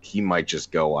think he might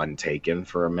just go untaken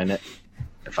for a minute,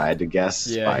 if I had to guess.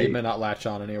 Yeah, he may not latch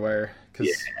on anywhere,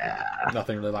 because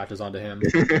nothing really latches onto him.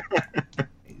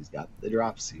 He's got the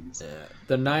dropsies. Yeah.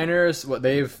 The Niners,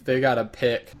 they got a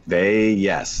pick. They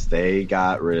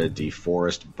got rid of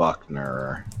DeForest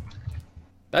Buckner.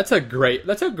 That's a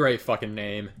great fucking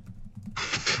name.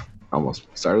 Almost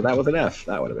started that with an F.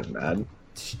 That would have been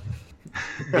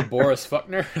bad. Boris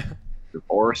Fuckner.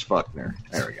 Boris Fuckner.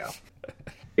 There we go.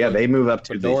 Yeah, they move up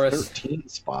to the 13th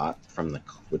spot from the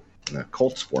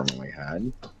Colts formerly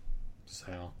had.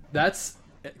 So that's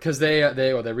because they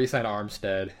re-signed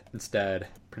Armstead instead,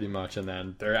 pretty much, and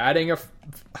then they're adding a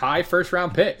high first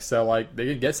round pick. So like they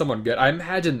could get someone good. I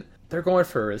imagine they're going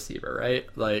for a receiver, right?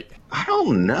 Like, I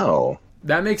don't know.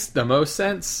 that makes the most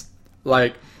sense.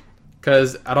 Like,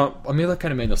 because let me look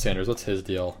at Emmanuel Sanders. What's his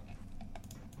deal?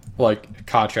 Like,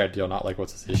 contract deal, not like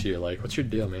what's his issue. Like, what's your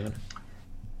deal, man?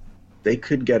 They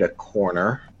could get a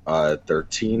corner.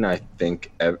 13, I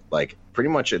think, like pretty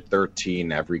much at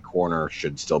 13, every corner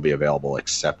should still be available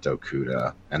except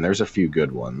Okuda, and there's a few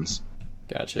good ones.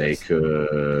 Gotcha. They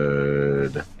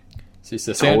could. See,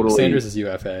 so Sanders is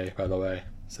UFA, by the way.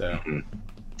 So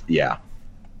yeah,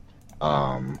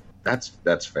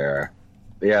 that's fair.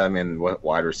 Yeah, I mean,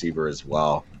 wide receiver as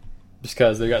well. Just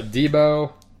because they got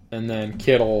Debo and then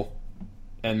Kittle,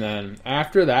 and then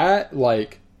after that,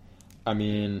 like, I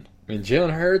mean,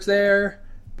 Jalen Hurts there.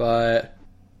 But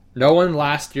no one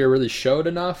last year really showed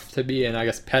enough to be, and I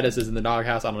guess Pettis is in the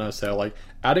doghouse. I don't know. So, like,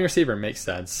 adding a receiver makes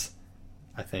sense,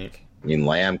 I think. I mean,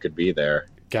 Lamb could be there.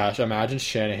 Gosh, imagine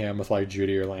Shanahan with, like,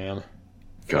 Judy or Lamb.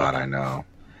 God, I know.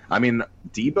 I mean,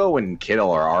 Debo and Kittle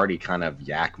are already kind of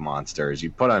yak monsters. You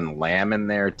put on Lamb in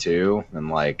there, too, and,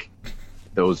 like,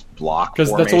 those block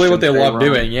because that's only what they love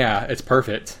doing. Yeah, it's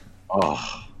perfect.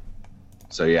 Oh.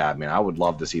 So, yeah, I mean, I would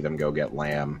love to see them go get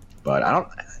Lamb. But I don't...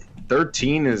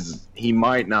 13 he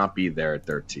might not be there at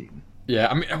 13. Yeah,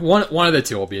 I mean, one of the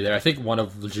two will be there. I think one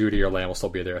of Judy or Lamb will still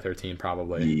be there at 13,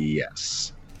 probably.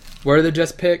 Yes. Where do they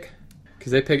just pick?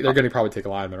 Because they're going to probably take a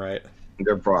lineman, right?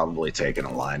 They're probably taking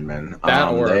a lineman.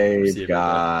 They've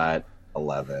got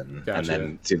 11. Gotcha. And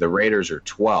then, see, the Raiders are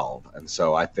 12. And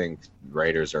so I think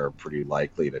Raiders are pretty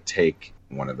likely to take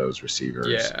one of those receivers.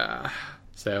 Yeah.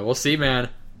 So we'll see, man.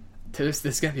 This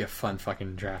is going to be a fun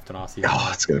fucking draft and offseason. Oh,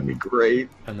 it's going to be great.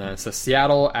 And then, so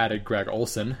Seattle added Greg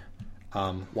Olsen,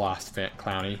 lost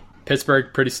Clowney.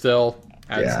 Pittsburgh, pretty still,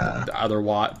 adds the other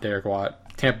Watt, Derek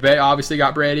Watt. Tampa Bay obviously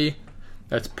got Brady.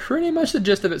 That's pretty much the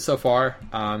gist of it so far.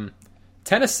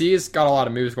 Tennessee's got a lot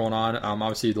of moves going on.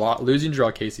 Obviously, losing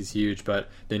Jarrell Casey's huge, but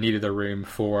they needed the room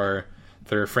for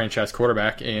their franchise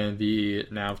quarterback and the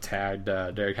now tagged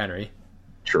Derrick Henry.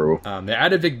 True. They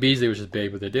added Vic Beasley, which is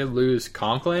big, but they did lose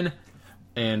Conklin,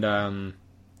 and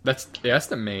that's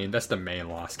the main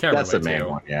loss. That's the main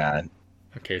one, yeah.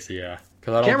 Okay, so yeah,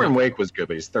 Cameron Wake was good,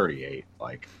 but he's 38.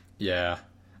 Like, yeah,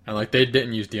 and like they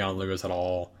didn't use Deion Lewis at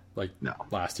all. Like no.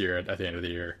 Last year at the end of the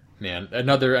year, man,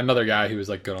 another guy who was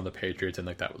like good on the Patriots, and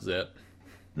like that was it.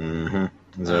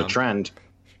 Mm-hmm. It's a trend.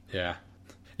 Yeah,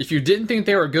 if you didn't think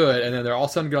they were good, and then they're all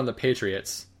of a sudden good on the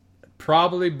Patriots,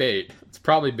 probably bait. It's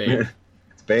probably bait.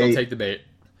 Don't take the bait.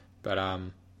 But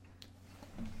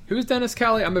who's Dennis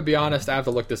Kelly? I'm gonna be honest. I have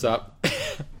to look this up.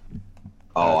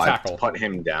 I put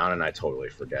him down, and I totally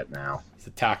forget now. He's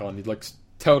a tackle, and he looks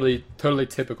totally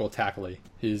typical tackly.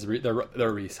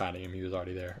 They're re-signing him. He was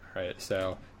already there, right?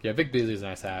 So yeah, Vic Beasley's a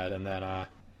nice ad, and then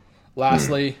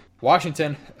lastly,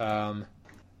 Washington.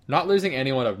 Not losing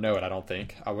anyone of note. I don't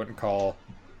think. I wouldn't call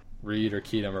Reed or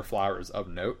Keatum or Flowers of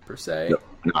note per se. No,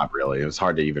 not really. It was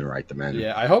hard to even write them in.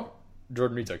 Yeah, I hope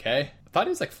Jordan Reed's okay. I thought he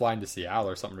was like flying to Seattle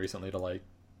or something recently to like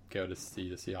go to see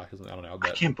the Seahawks. I don't know.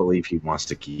 But, I can't believe he wants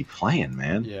to keep playing,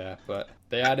 man. Yeah, but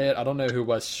they added. I don't know who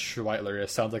Wes Schweitler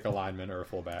is. Sounds like a lineman or a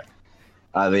fullback.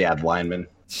 They add lineman.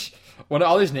 One of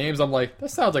all these names, I'm like,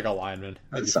 that sounds like a lineman.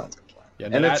 That sounds like a lineman.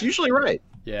 Yeah, and it's usually right.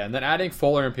 Yeah, and then adding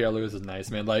Fuller and Pierre Lewis is nice,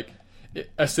 man. Like,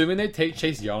 assuming they take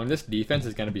Chase Young, this defense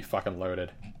is going to be fucking loaded.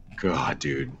 God,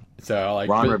 dude. So like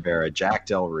Ron Rivera, Jack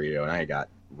Del Rio, and I got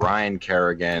Ryan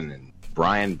Kerrigan and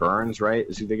Brian Burns, right?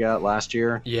 Is who they got last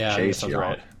year? Yeah, Chase Young.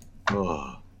 Right.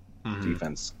 Oh,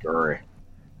 defense scurry.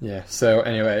 Yeah. So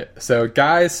anyway,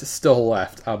 guys still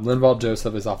left. Linval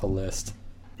Joseph is off the list.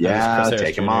 Yeah,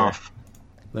 take him off.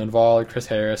 Linval and Chris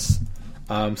Harris.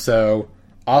 So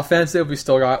offensive, we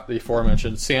still got the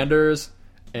aforementioned Sanders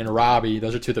and Robbie.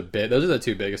 Those are the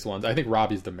two biggest ones. I think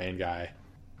Robbie's the main guy.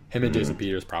 Him and Jason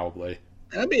Peters probably.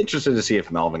 I'd be interested to see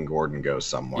if Melvin Gordon goes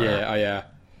somewhere. Yeah, yeah.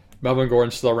 Melvin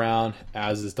Gordon's still around,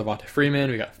 as is Devonta Freeman.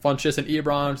 We got Funchess and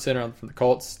Ebron sitting around from the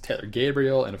Colts, Taylor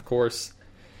Gabriel, and of course,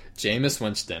 Jameis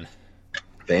Winston.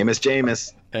 Famous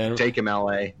Jameis. And take him,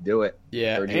 LA. Do it.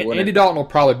 Yeah, Andy Dalton will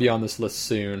probably be on this list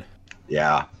soon.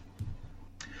 Yeah.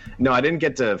 No, I didn't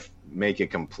get to make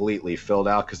it completely filled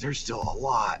out because there's still a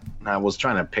lot. I was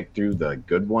trying to pick through the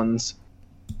good ones.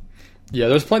 Yeah,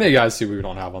 there's plenty of guys who we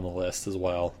don't have on the list as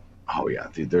well. Oh, yeah.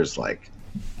 Dude, there's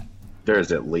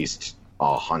at least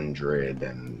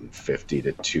 150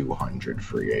 to 200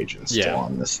 free agents still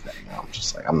on this thing. I'm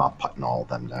just like, I'm not putting all of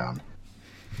them down.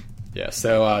 Yeah,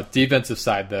 so defensive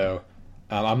side, though,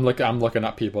 I'm looking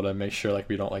up people to make sure like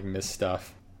we don't like miss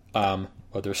stuff.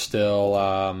 But there's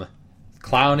still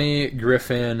Clowney,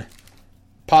 Griffin,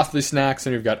 possibly Snacks,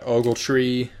 and we've got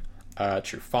Ogletree,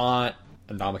 Trufant,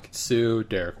 Ndamukong Suh,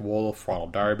 Derek Wolfe,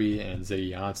 Ronald Darby, and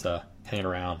Ziggy Ansah hanging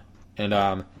around.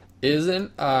 And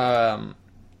isn't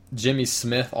Jimmy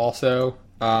Smith also?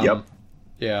 Yep.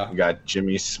 Yeah. We got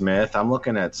Jimmy Smith. I'm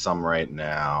looking at some right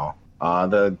now.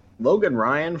 The Logan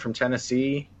Ryan from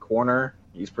Tennessee, corner.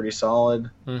 He's pretty solid.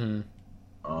 Mm-hmm.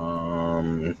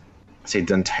 Say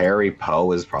Dontari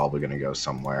Poe is probably going to go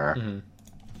somewhere. Mm-hmm.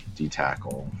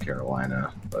 D-tackle,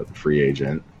 Carolina, but free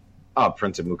agent.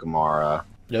 Prince Mukamara.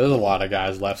 Yeah, there's a lot of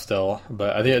guys left still,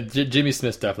 but I think Jimmy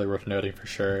Smith's definitely worth noting for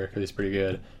sure because he's pretty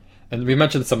good. And we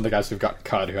mentioned some of the guys who've got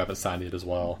cut who haven't signed yet as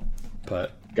well.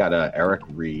 But got Eric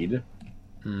Reed,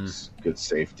 good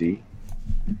safety.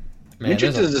 Man,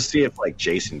 interested to see if like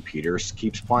Jason Peters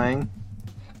keeps playing.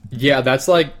 Yeah, that's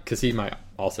like because he might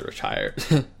also retire.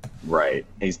 Right,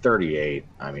 he's 38.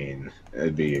 I mean,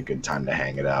 it'd be a good time to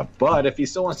hang it up. But if he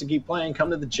still wants to keep playing,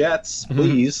 come to the Jets,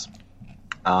 please.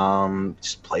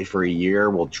 Just play for a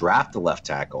year. We'll draft the left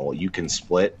tackle. You can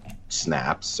split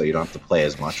snaps, so you don't have to play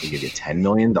as much. We'll give you $10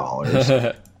 million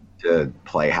to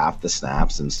play half the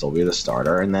snaps and still be the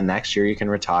starter. And then next year you can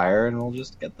retire, and we'll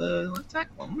just get the left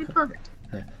tackle. It'll be perfect.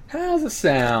 How's it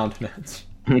sound?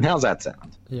 How's that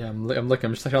sound? Yeah, I'm looking.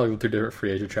 I'm just trying to look through different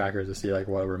free agent trackers to see like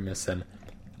what we're missing.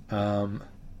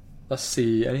 Let's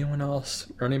see. Anyone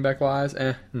else running back wise?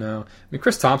 No. I mean,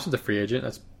 Chris Thompson's a free agent.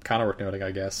 That's kind of worth noting,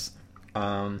 I guess.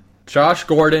 Josh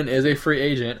Gordon is a free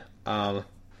agent. Dun,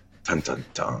 dun,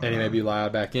 dun. And he may be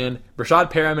allowed back in.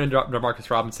 Rashad Perriman and Demarcus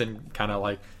Robinson, kind of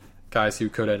like guys who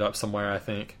could end up somewhere, I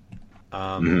think.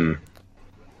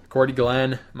 Cordy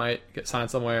Glenn might get signed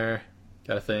somewhere.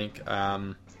 Gotta think.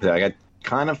 I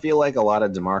kind of feel like a lot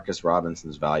of Demarcus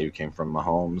Robinson's value came from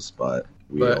Mahomes, but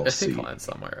we'll I see. think he'll end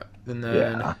somewhere. And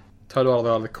then total all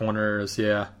the other corners,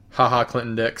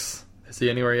 Clinton Dix. Is he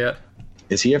anywhere yet?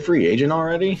 Is he a free agent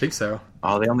already? I think so.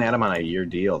 Oh, they only had him on a year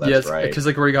deal. That's right. Because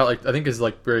like where he got I think his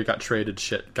where he got traded,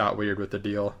 shit got weird with the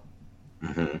deal.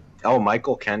 Mm-hmm. Oh,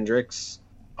 Michael Kendricks,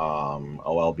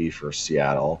 OLB for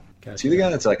Seattle. Gotcha. Is he the guy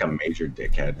that's like a major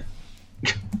dickhead?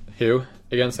 Who?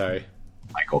 Again, sorry.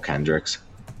 Michael Kendricks.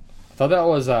 I thought that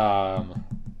was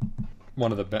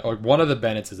one of the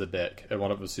Bennett's is a dick, and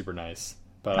one of them was super nice.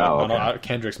 But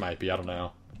Kendricks might be. I don't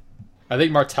know. I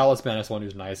think Martellus Bennett's one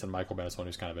who's nice, and Michael Bennett's one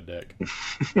who's kind of a dick.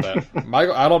 But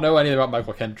I don't know anything about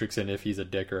Michael Kendricks and if he's a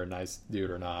dick or a nice dude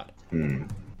or not.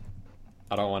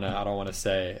 I don't want to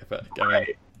say.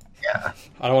 Right. Yeah.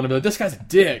 I don't want to be like, this guy's a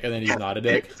dick, and then he's not a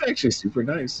dick. It's actually super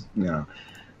nice. Yeah.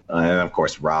 And of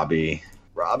course, Robbie.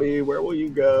 Robbie, where will you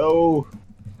go?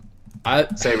 I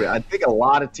think a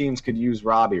lot of teams could use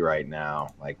Robbie right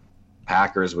now. Like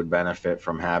Packers would benefit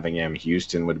from having him.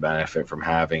 Houston would benefit from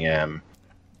having him.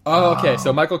 Oh, okay.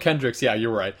 So Michael Kendricks, yeah,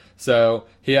 you're right. So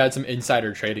he had some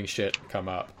insider trading shit come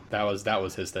up. That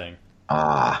was his thing.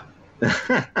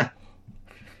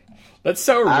 That's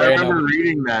so random. I remember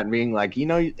reading that and being like,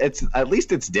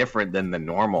 it's different than the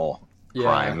normal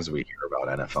crimes we hear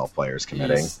about NFL players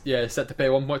committing. He's set to pay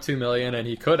 $1.2 million, and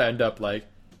he could end up like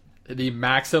the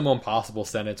maximum possible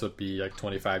sentence would be like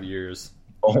 25 years.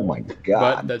 Oh my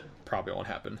god! But that probably won't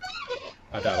happen.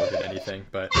 I doubt we'll get anything,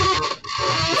 but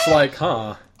it's like,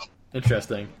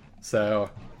 interesting. So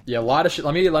yeah, a lot of shit.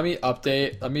 Let me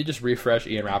update. Let me just refresh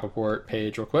Ian Rappaport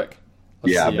page real quick.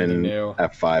 I've been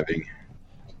F5ing.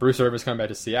 Bruce Irvin's coming back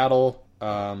to Seattle.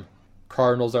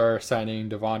 Cardinals are signing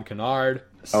Devon Kennard.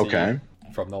 Okay.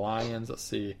 From the Lions. Let's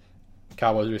see.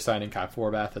 Cowboys are signing Kai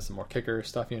Forbath. That's some more kicker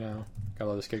stuff, Got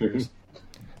all those kickers.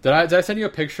 Did I send you a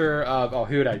picture of?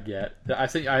 Who did I get? I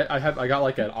got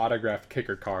like an autographed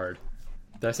kicker card.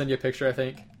 Did I send you a picture? I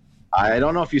think. I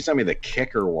don't know if you sent me the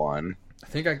kicker one. I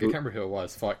think I can't remember who it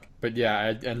was. Fuck. But yeah, I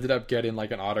ended up getting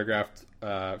like an autographed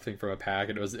thing from a pack,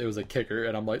 and it was a kicker,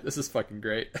 and I'm like, this is fucking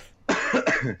great.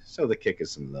 So the kick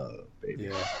is some love, baby.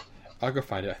 Yeah. I'll go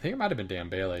find it. I think it might have been Dan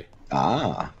Bailey.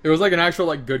 It was like an actual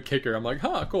like good kicker. I'm like,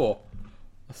 cool.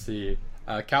 Let's see.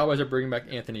 Cowboys are bringing back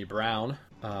Anthony Brown.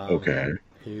 Okay.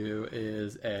 Who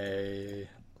is a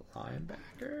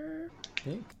linebacker? I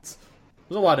think.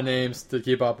 There's a lot of names to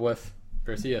keep up with.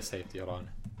 Or is he a safety? Hold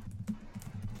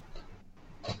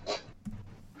on.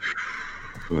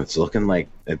 It's looking like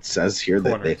it says here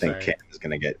that they think Cam is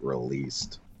going to get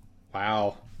released.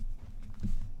 Wow.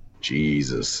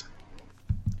 Jesus.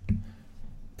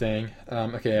 Dang.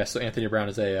 Okay, so Anthony Brown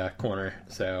is a corner.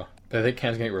 So I think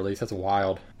Cam's going to get released. That's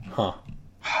wild. Huh.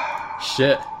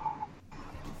 Shit.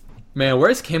 Man,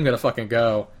 where's Cam going to fucking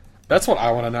go? That's what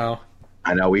I want to know.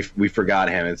 I know, we forgot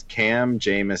him. It's Cam,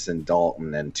 Jameis, and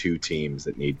Dalton, and two teams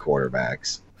that need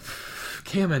quarterbacks.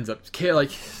 Cam ends up...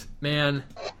 man...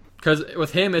 Because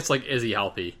with him, it's like, is he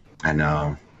healthy? I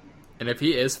know. And if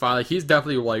he is fine, like, he's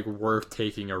definitely like worth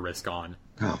taking a risk on.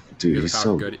 Oh, dude, he's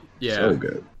so good. Yeah, so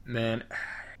good. Man,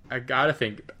 you gotta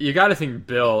think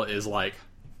Bill is like,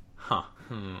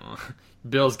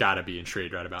 Bill's gotta be in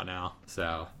trade right about now.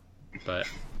 So, but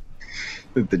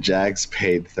The Jags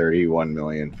paid $31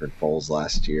 million for Foles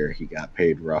last year. He got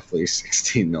paid roughly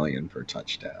 $16 million per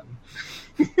touchdown.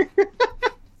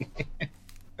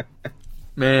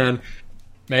 Man,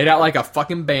 made out like a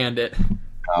fucking bandit.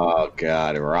 Oh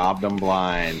God, robbed him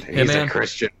blind. He's a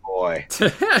Christian boy.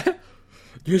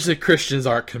 Usually Christians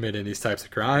aren't committing these types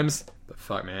of crimes, but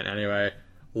fuck, man. Anyway,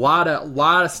 lot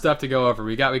of stuff to go over.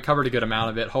 We covered a good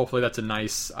amount of it. Hopefully, that's a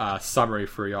nice summary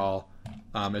for y'all.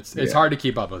 It's hard to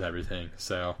keep up with everything,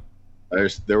 so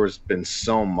there's been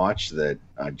so much that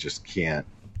I just can't.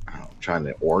 I'm trying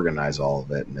to organize all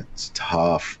of it, and it's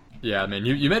tough. Yeah, man,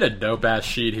 you made a dope ass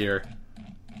sheet here.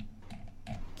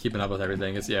 Keeping up with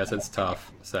everything, it's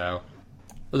tough. So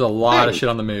there's a lot of shit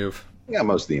on the move. Yeah,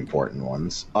 most of the important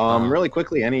ones. Really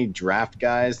quickly, any draft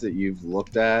guys that you've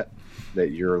looked at that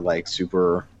you're like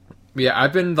super? Yeah,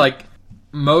 I've been like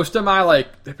most of my like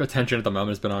attention at the moment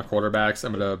has been on quarterbacks.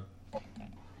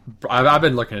 I've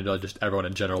been looking at just everyone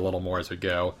in general a little more as we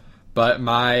go, but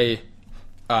my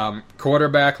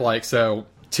quarterback so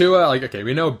Tua, like, okay,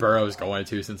 we know Burrow's going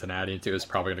to Cincinnati and Tua's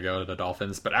probably going to go to the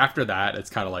Dolphins, but after that,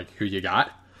 it's kind of like who you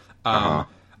got.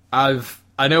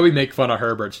 I know we make fun of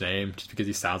Herbert's name just because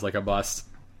he sounds like a bust.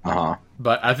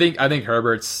 But I think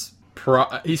Herbert's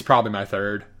he's probably my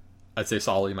third. I'd say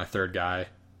solidly my third guy.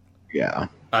 Yeah.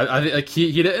 I think like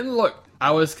he didn't look.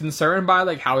 I was concerned by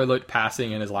like how he looked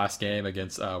passing in his last game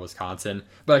against Wisconsin,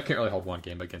 but I can't really hold one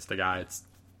game against the guy. It's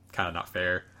kind of not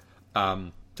fair.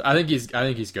 So I think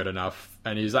he's good enough,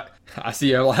 and he's like I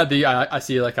see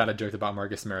like kind of joked about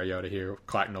Marcus Mariota here,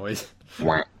 clack noise.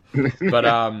 But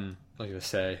I was gonna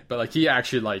say, but like he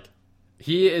actually like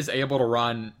he is able to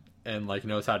run and like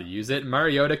knows how to use it.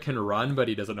 Mariota can run, but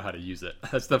he doesn't know how to use it.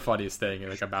 That's the funniest thing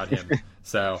like about him.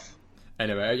 So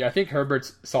anyway, I think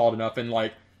Herbert's solid enough, and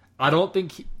like I don't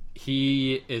think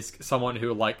he is someone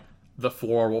who like the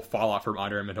floor will fall out from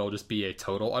under him and he'll just be a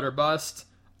total utter bust.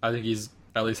 I think he's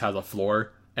at least has a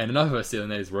floor and enough of a ceiling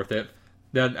that he's worth it.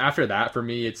 Then after that, for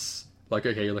me, it's like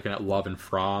okay, you're looking at Love and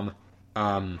Fromm.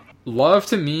 Love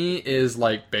to me is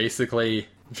like basically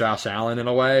Josh Allen in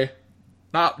a way,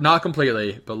 not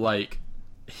completely, but like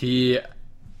he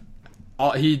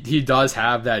does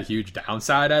have that huge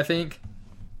downside. I think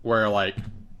where like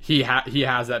he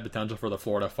has that potential for the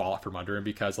floor to fall from under him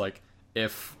because like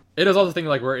if it is also thing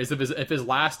like where if his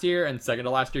last year and second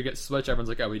to last year gets switched, everyone's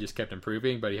like oh he just kept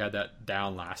improving, but he had that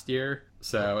down last year,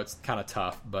 so it's kind of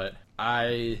tough. But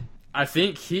I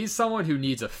think he's someone who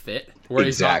needs a fit where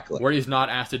he's not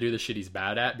asked to do the shit he's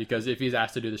bad at, because if he's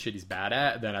asked to do the shit he's bad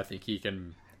at, then I think he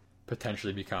can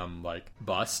potentially become like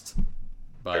bust.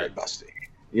 But very busty.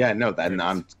 Yeah, no,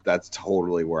 that's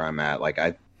totally where I'm at. Like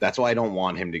that's why I don't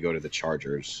want him to go to the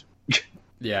Chargers.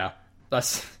 Yeah. I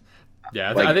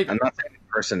think I'm not saying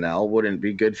personnel wouldn't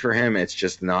be good for him. It's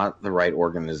just not the right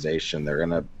organization.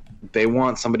 They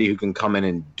want somebody who can come in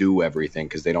and do everything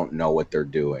because they don't know what they're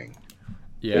doing.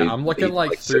 Yeah, I'm looking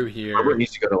like through here. Herbert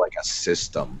needs to go to like a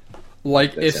system.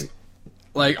 Like if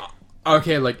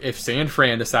San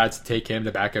Fran decides to take him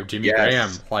to back up Jimmy Graham,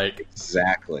 like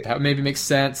exactly that maybe makes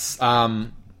sense. I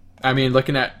mean,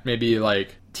 looking at maybe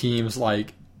like teams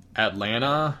like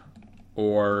Atlanta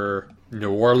or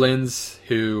New Orleans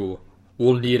who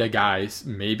will need a guy.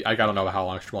 Maybe I don't know how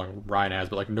long Ryan has,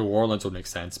 but like New Orleans would make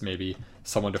sense. Maybe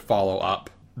someone to follow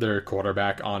up their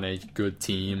quarterback on a good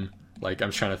team. Like I'm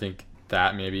just trying to think.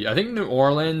 That maybe I think New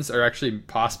Orleans or actually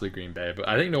possibly Green Bay, but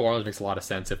I think New Orleans makes a lot of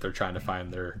sense if they're trying to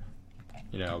find their,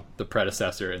 the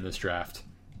predecessor in this draft.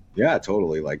 Yeah,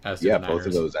 totally. Like both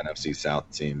of those NFC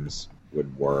South teams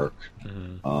would work.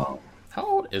 Mm-hmm. How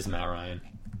old is Matt Ryan?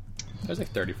 He was like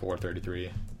 34,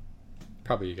 33.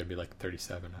 Probably gonna be like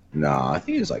 37. No, I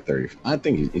think he's like 30. I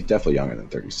think he's definitely younger than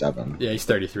 37. Yeah, he's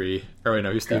 33. Or wait,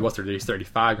 no, he's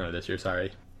 35 going to this year.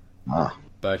 Sorry.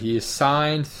 But he's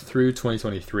signed through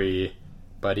 2023.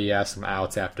 But he has some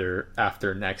outs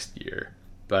after next year.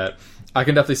 But I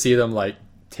can definitely see them like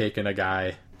taking a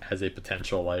guy as a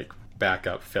potential like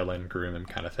backup, fill-in, groom him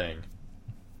kind of thing.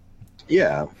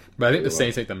 Yeah, but I think the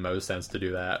Saints make the most sense to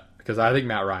do that because I think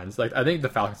Matt Ryan's like I think the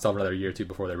Falcons still have another year or two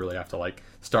before they really have to like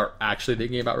start actually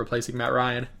thinking about replacing Matt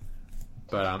Ryan.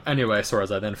 But anyway,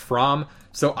 Sorza then Fromm.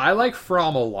 So I like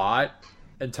Fromm a lot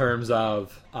in terms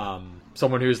of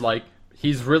someone who's like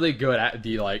he's really good at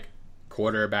the like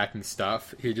quarterbacking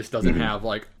stuff. He just doesn't have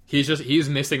like he's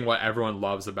missing what everyone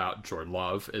loves about Jordan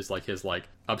Love is like his like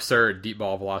absurd deep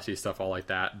ball velocity stuff, all like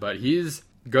that. But he's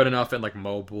good enough and like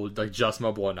mobile, like just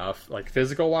mobile enough, like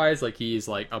physical wise, like he's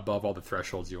like above all the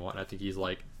thresholds you want. I think he's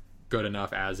like good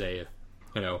enough as a,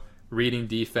 reading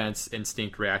defense,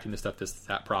 instinct, reacting to stuff, this,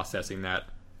 that, processing that.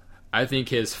 I think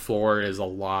his floor is a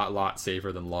lot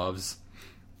safer than Love's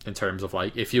in terms of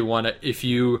like if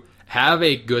you have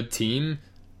a good team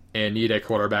and need a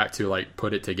quarterback to like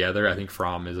put it together, I think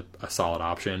Fromm is a solid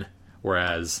option.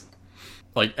 Whereas,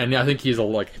 like, and I think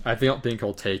I don't think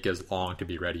he'll take as long to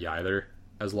be ready either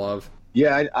as Love.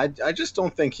 Yeah, I just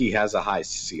don't think he has a high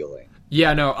ceiling.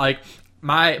 Yeah, no, like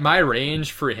my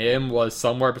range for him was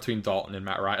somewhere between Dalton and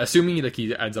Matt Ryan. Assuming like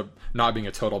he ends up not being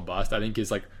a total bust, I think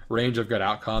his like range of good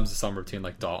outcomes is somewhere between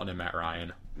like Dalton and Matt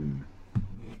Ryan.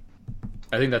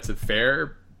 I think that's a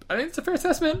fair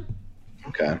assessment.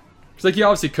 Okay. Because like he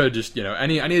obviously could just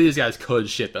any of these guys could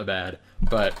shit the bed,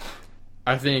 but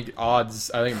I think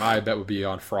my bet would be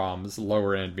on Fromm's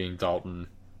lower end being Dalton,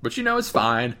 which is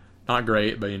fine, not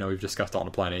great, but we've discussed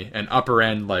Dalton plenty, and upper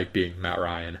end like being Matt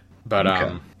Ryan. But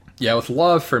okay. Yeah, with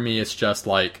Love for me, it's just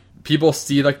like people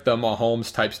see like the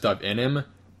Mahomes type stuff in him,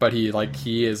 but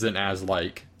he isn't as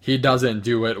like he doesn't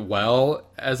do it well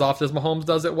as often as Mahomes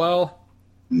does it well.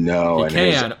 No, he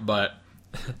can, but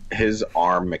his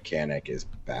arm mechanic is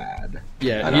bad.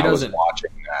 Yeah, and I was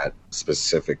watching that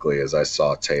specifically as I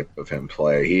saw tape of him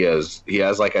play. He has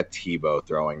like a Tebow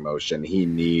throwing motion. He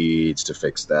needs to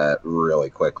fix that really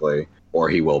quickly, or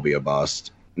he will be a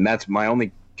bust. And that's my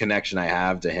only connection I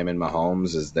have to him and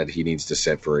Mahomes is that he needs to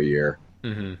sit for a year.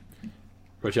 Mm-hmm.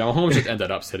 Which Mahomes just ended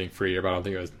up sitting for a year, but I don't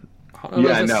think it was.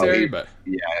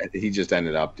 He just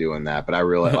ended up doing that. But I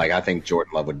really I think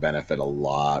Jordan Love would benefit a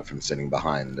lot from sitting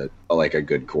behind a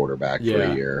good quarterback for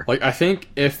a year. Like I think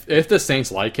if the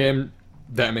Saints like him,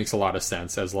 that makes a lot of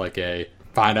sense as like a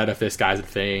find out if this guy's a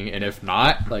thing, and if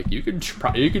not, like you can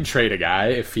trade a guy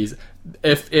if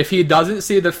he doesn't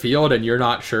see the field and you're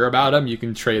not sure about him, you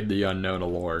can trade the unknown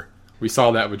allure. We saw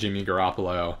that with Jimmy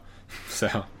Garoppolo,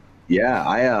 so. Yeah,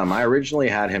 I originally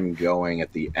had him going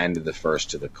at the end of the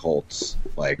first to the Colts,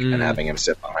 and having him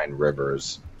sit behind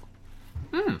Rivers,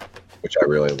 which I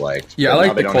really liked. Yeah, I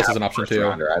like the Colts as an option too.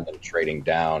 I've been trading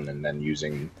down and then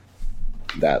using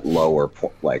that lower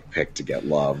pick to get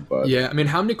Love. But yeah, I mean,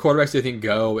 how many quarterbacks do you think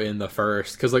go in the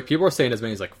first? Because like people are saying as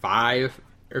many as like 5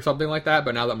 or something like that.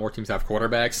 But now that more teams have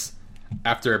quarterbacks,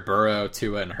 after Burrow,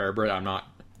 Tua, and Herbert, I'm not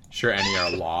sure any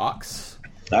are locks.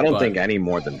 I don't think any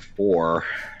more than 4.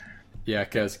 Yeah,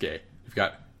 because you've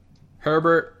got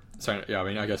Herbert. Sorry, yeah, I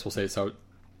mean, I guess we'll say so.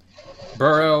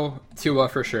 Burrow, Tua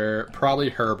for sure, probably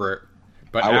Herbert.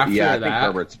 But I think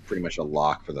Herbert's pretty much a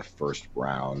lock for the first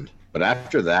round. But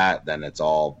after that, then it's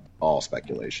all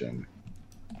speculation.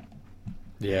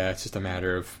 Yeah, it's just a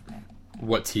matter of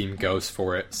what team goes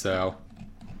for it. So,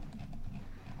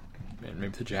 and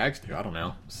maybe the Jags do. I don't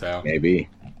know. So maybe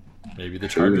the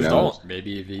Chargers don't.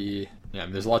 Maybe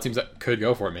there's a lot of teams that could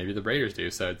go for it. Maybe the Raiders do.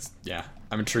 So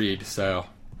I'm intrigued. So,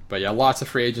 but yeah, lots of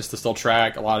free agents to still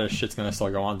track. A lot of shit's gonna still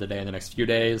go on today in the next few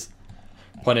days.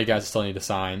 Plenty of guys still need to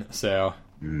sign. So,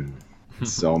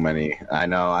 so many. I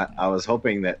know. I was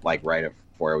hoping that right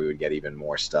before we would get even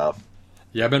more stuff.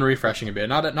 Yeah, I've been refreshing a bit.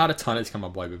 Not a ton has come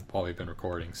up while we've been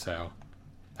recording. So,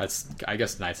 that's I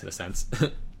guess nice in a sense.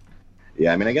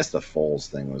 Yeah, I mean, I guess the Foles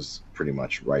thing was pretty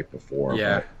much right before.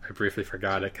 Yeah, I briefly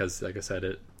forgot it because, like I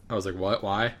said, I was like, what?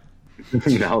 Why?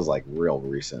 That was like real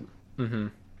recent. Mm-hmm.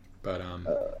 But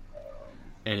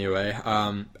anyway,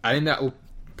 I think that we'll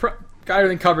got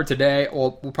everything covered today.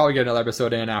 We'll probably get another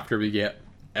episode in after we get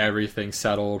everything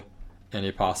settled,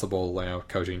 any possible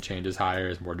coaching changes,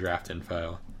 hires, more draft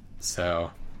info.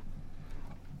 So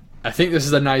I think this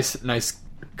is a nice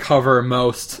cover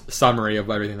most summary of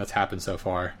everything that's happened so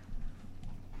far.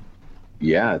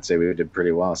 Yeah, I'd say we did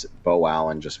pretty well. Bo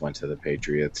Allen just went to the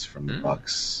Patriots from the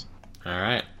Bucks. All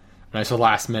right, nice little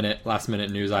last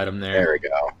minute news item there. There we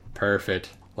go.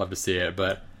 Perfect. Love to see it.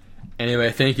 But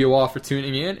anyway, thank you all for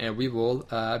tuning in, and we will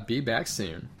be back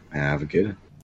soon. Have a good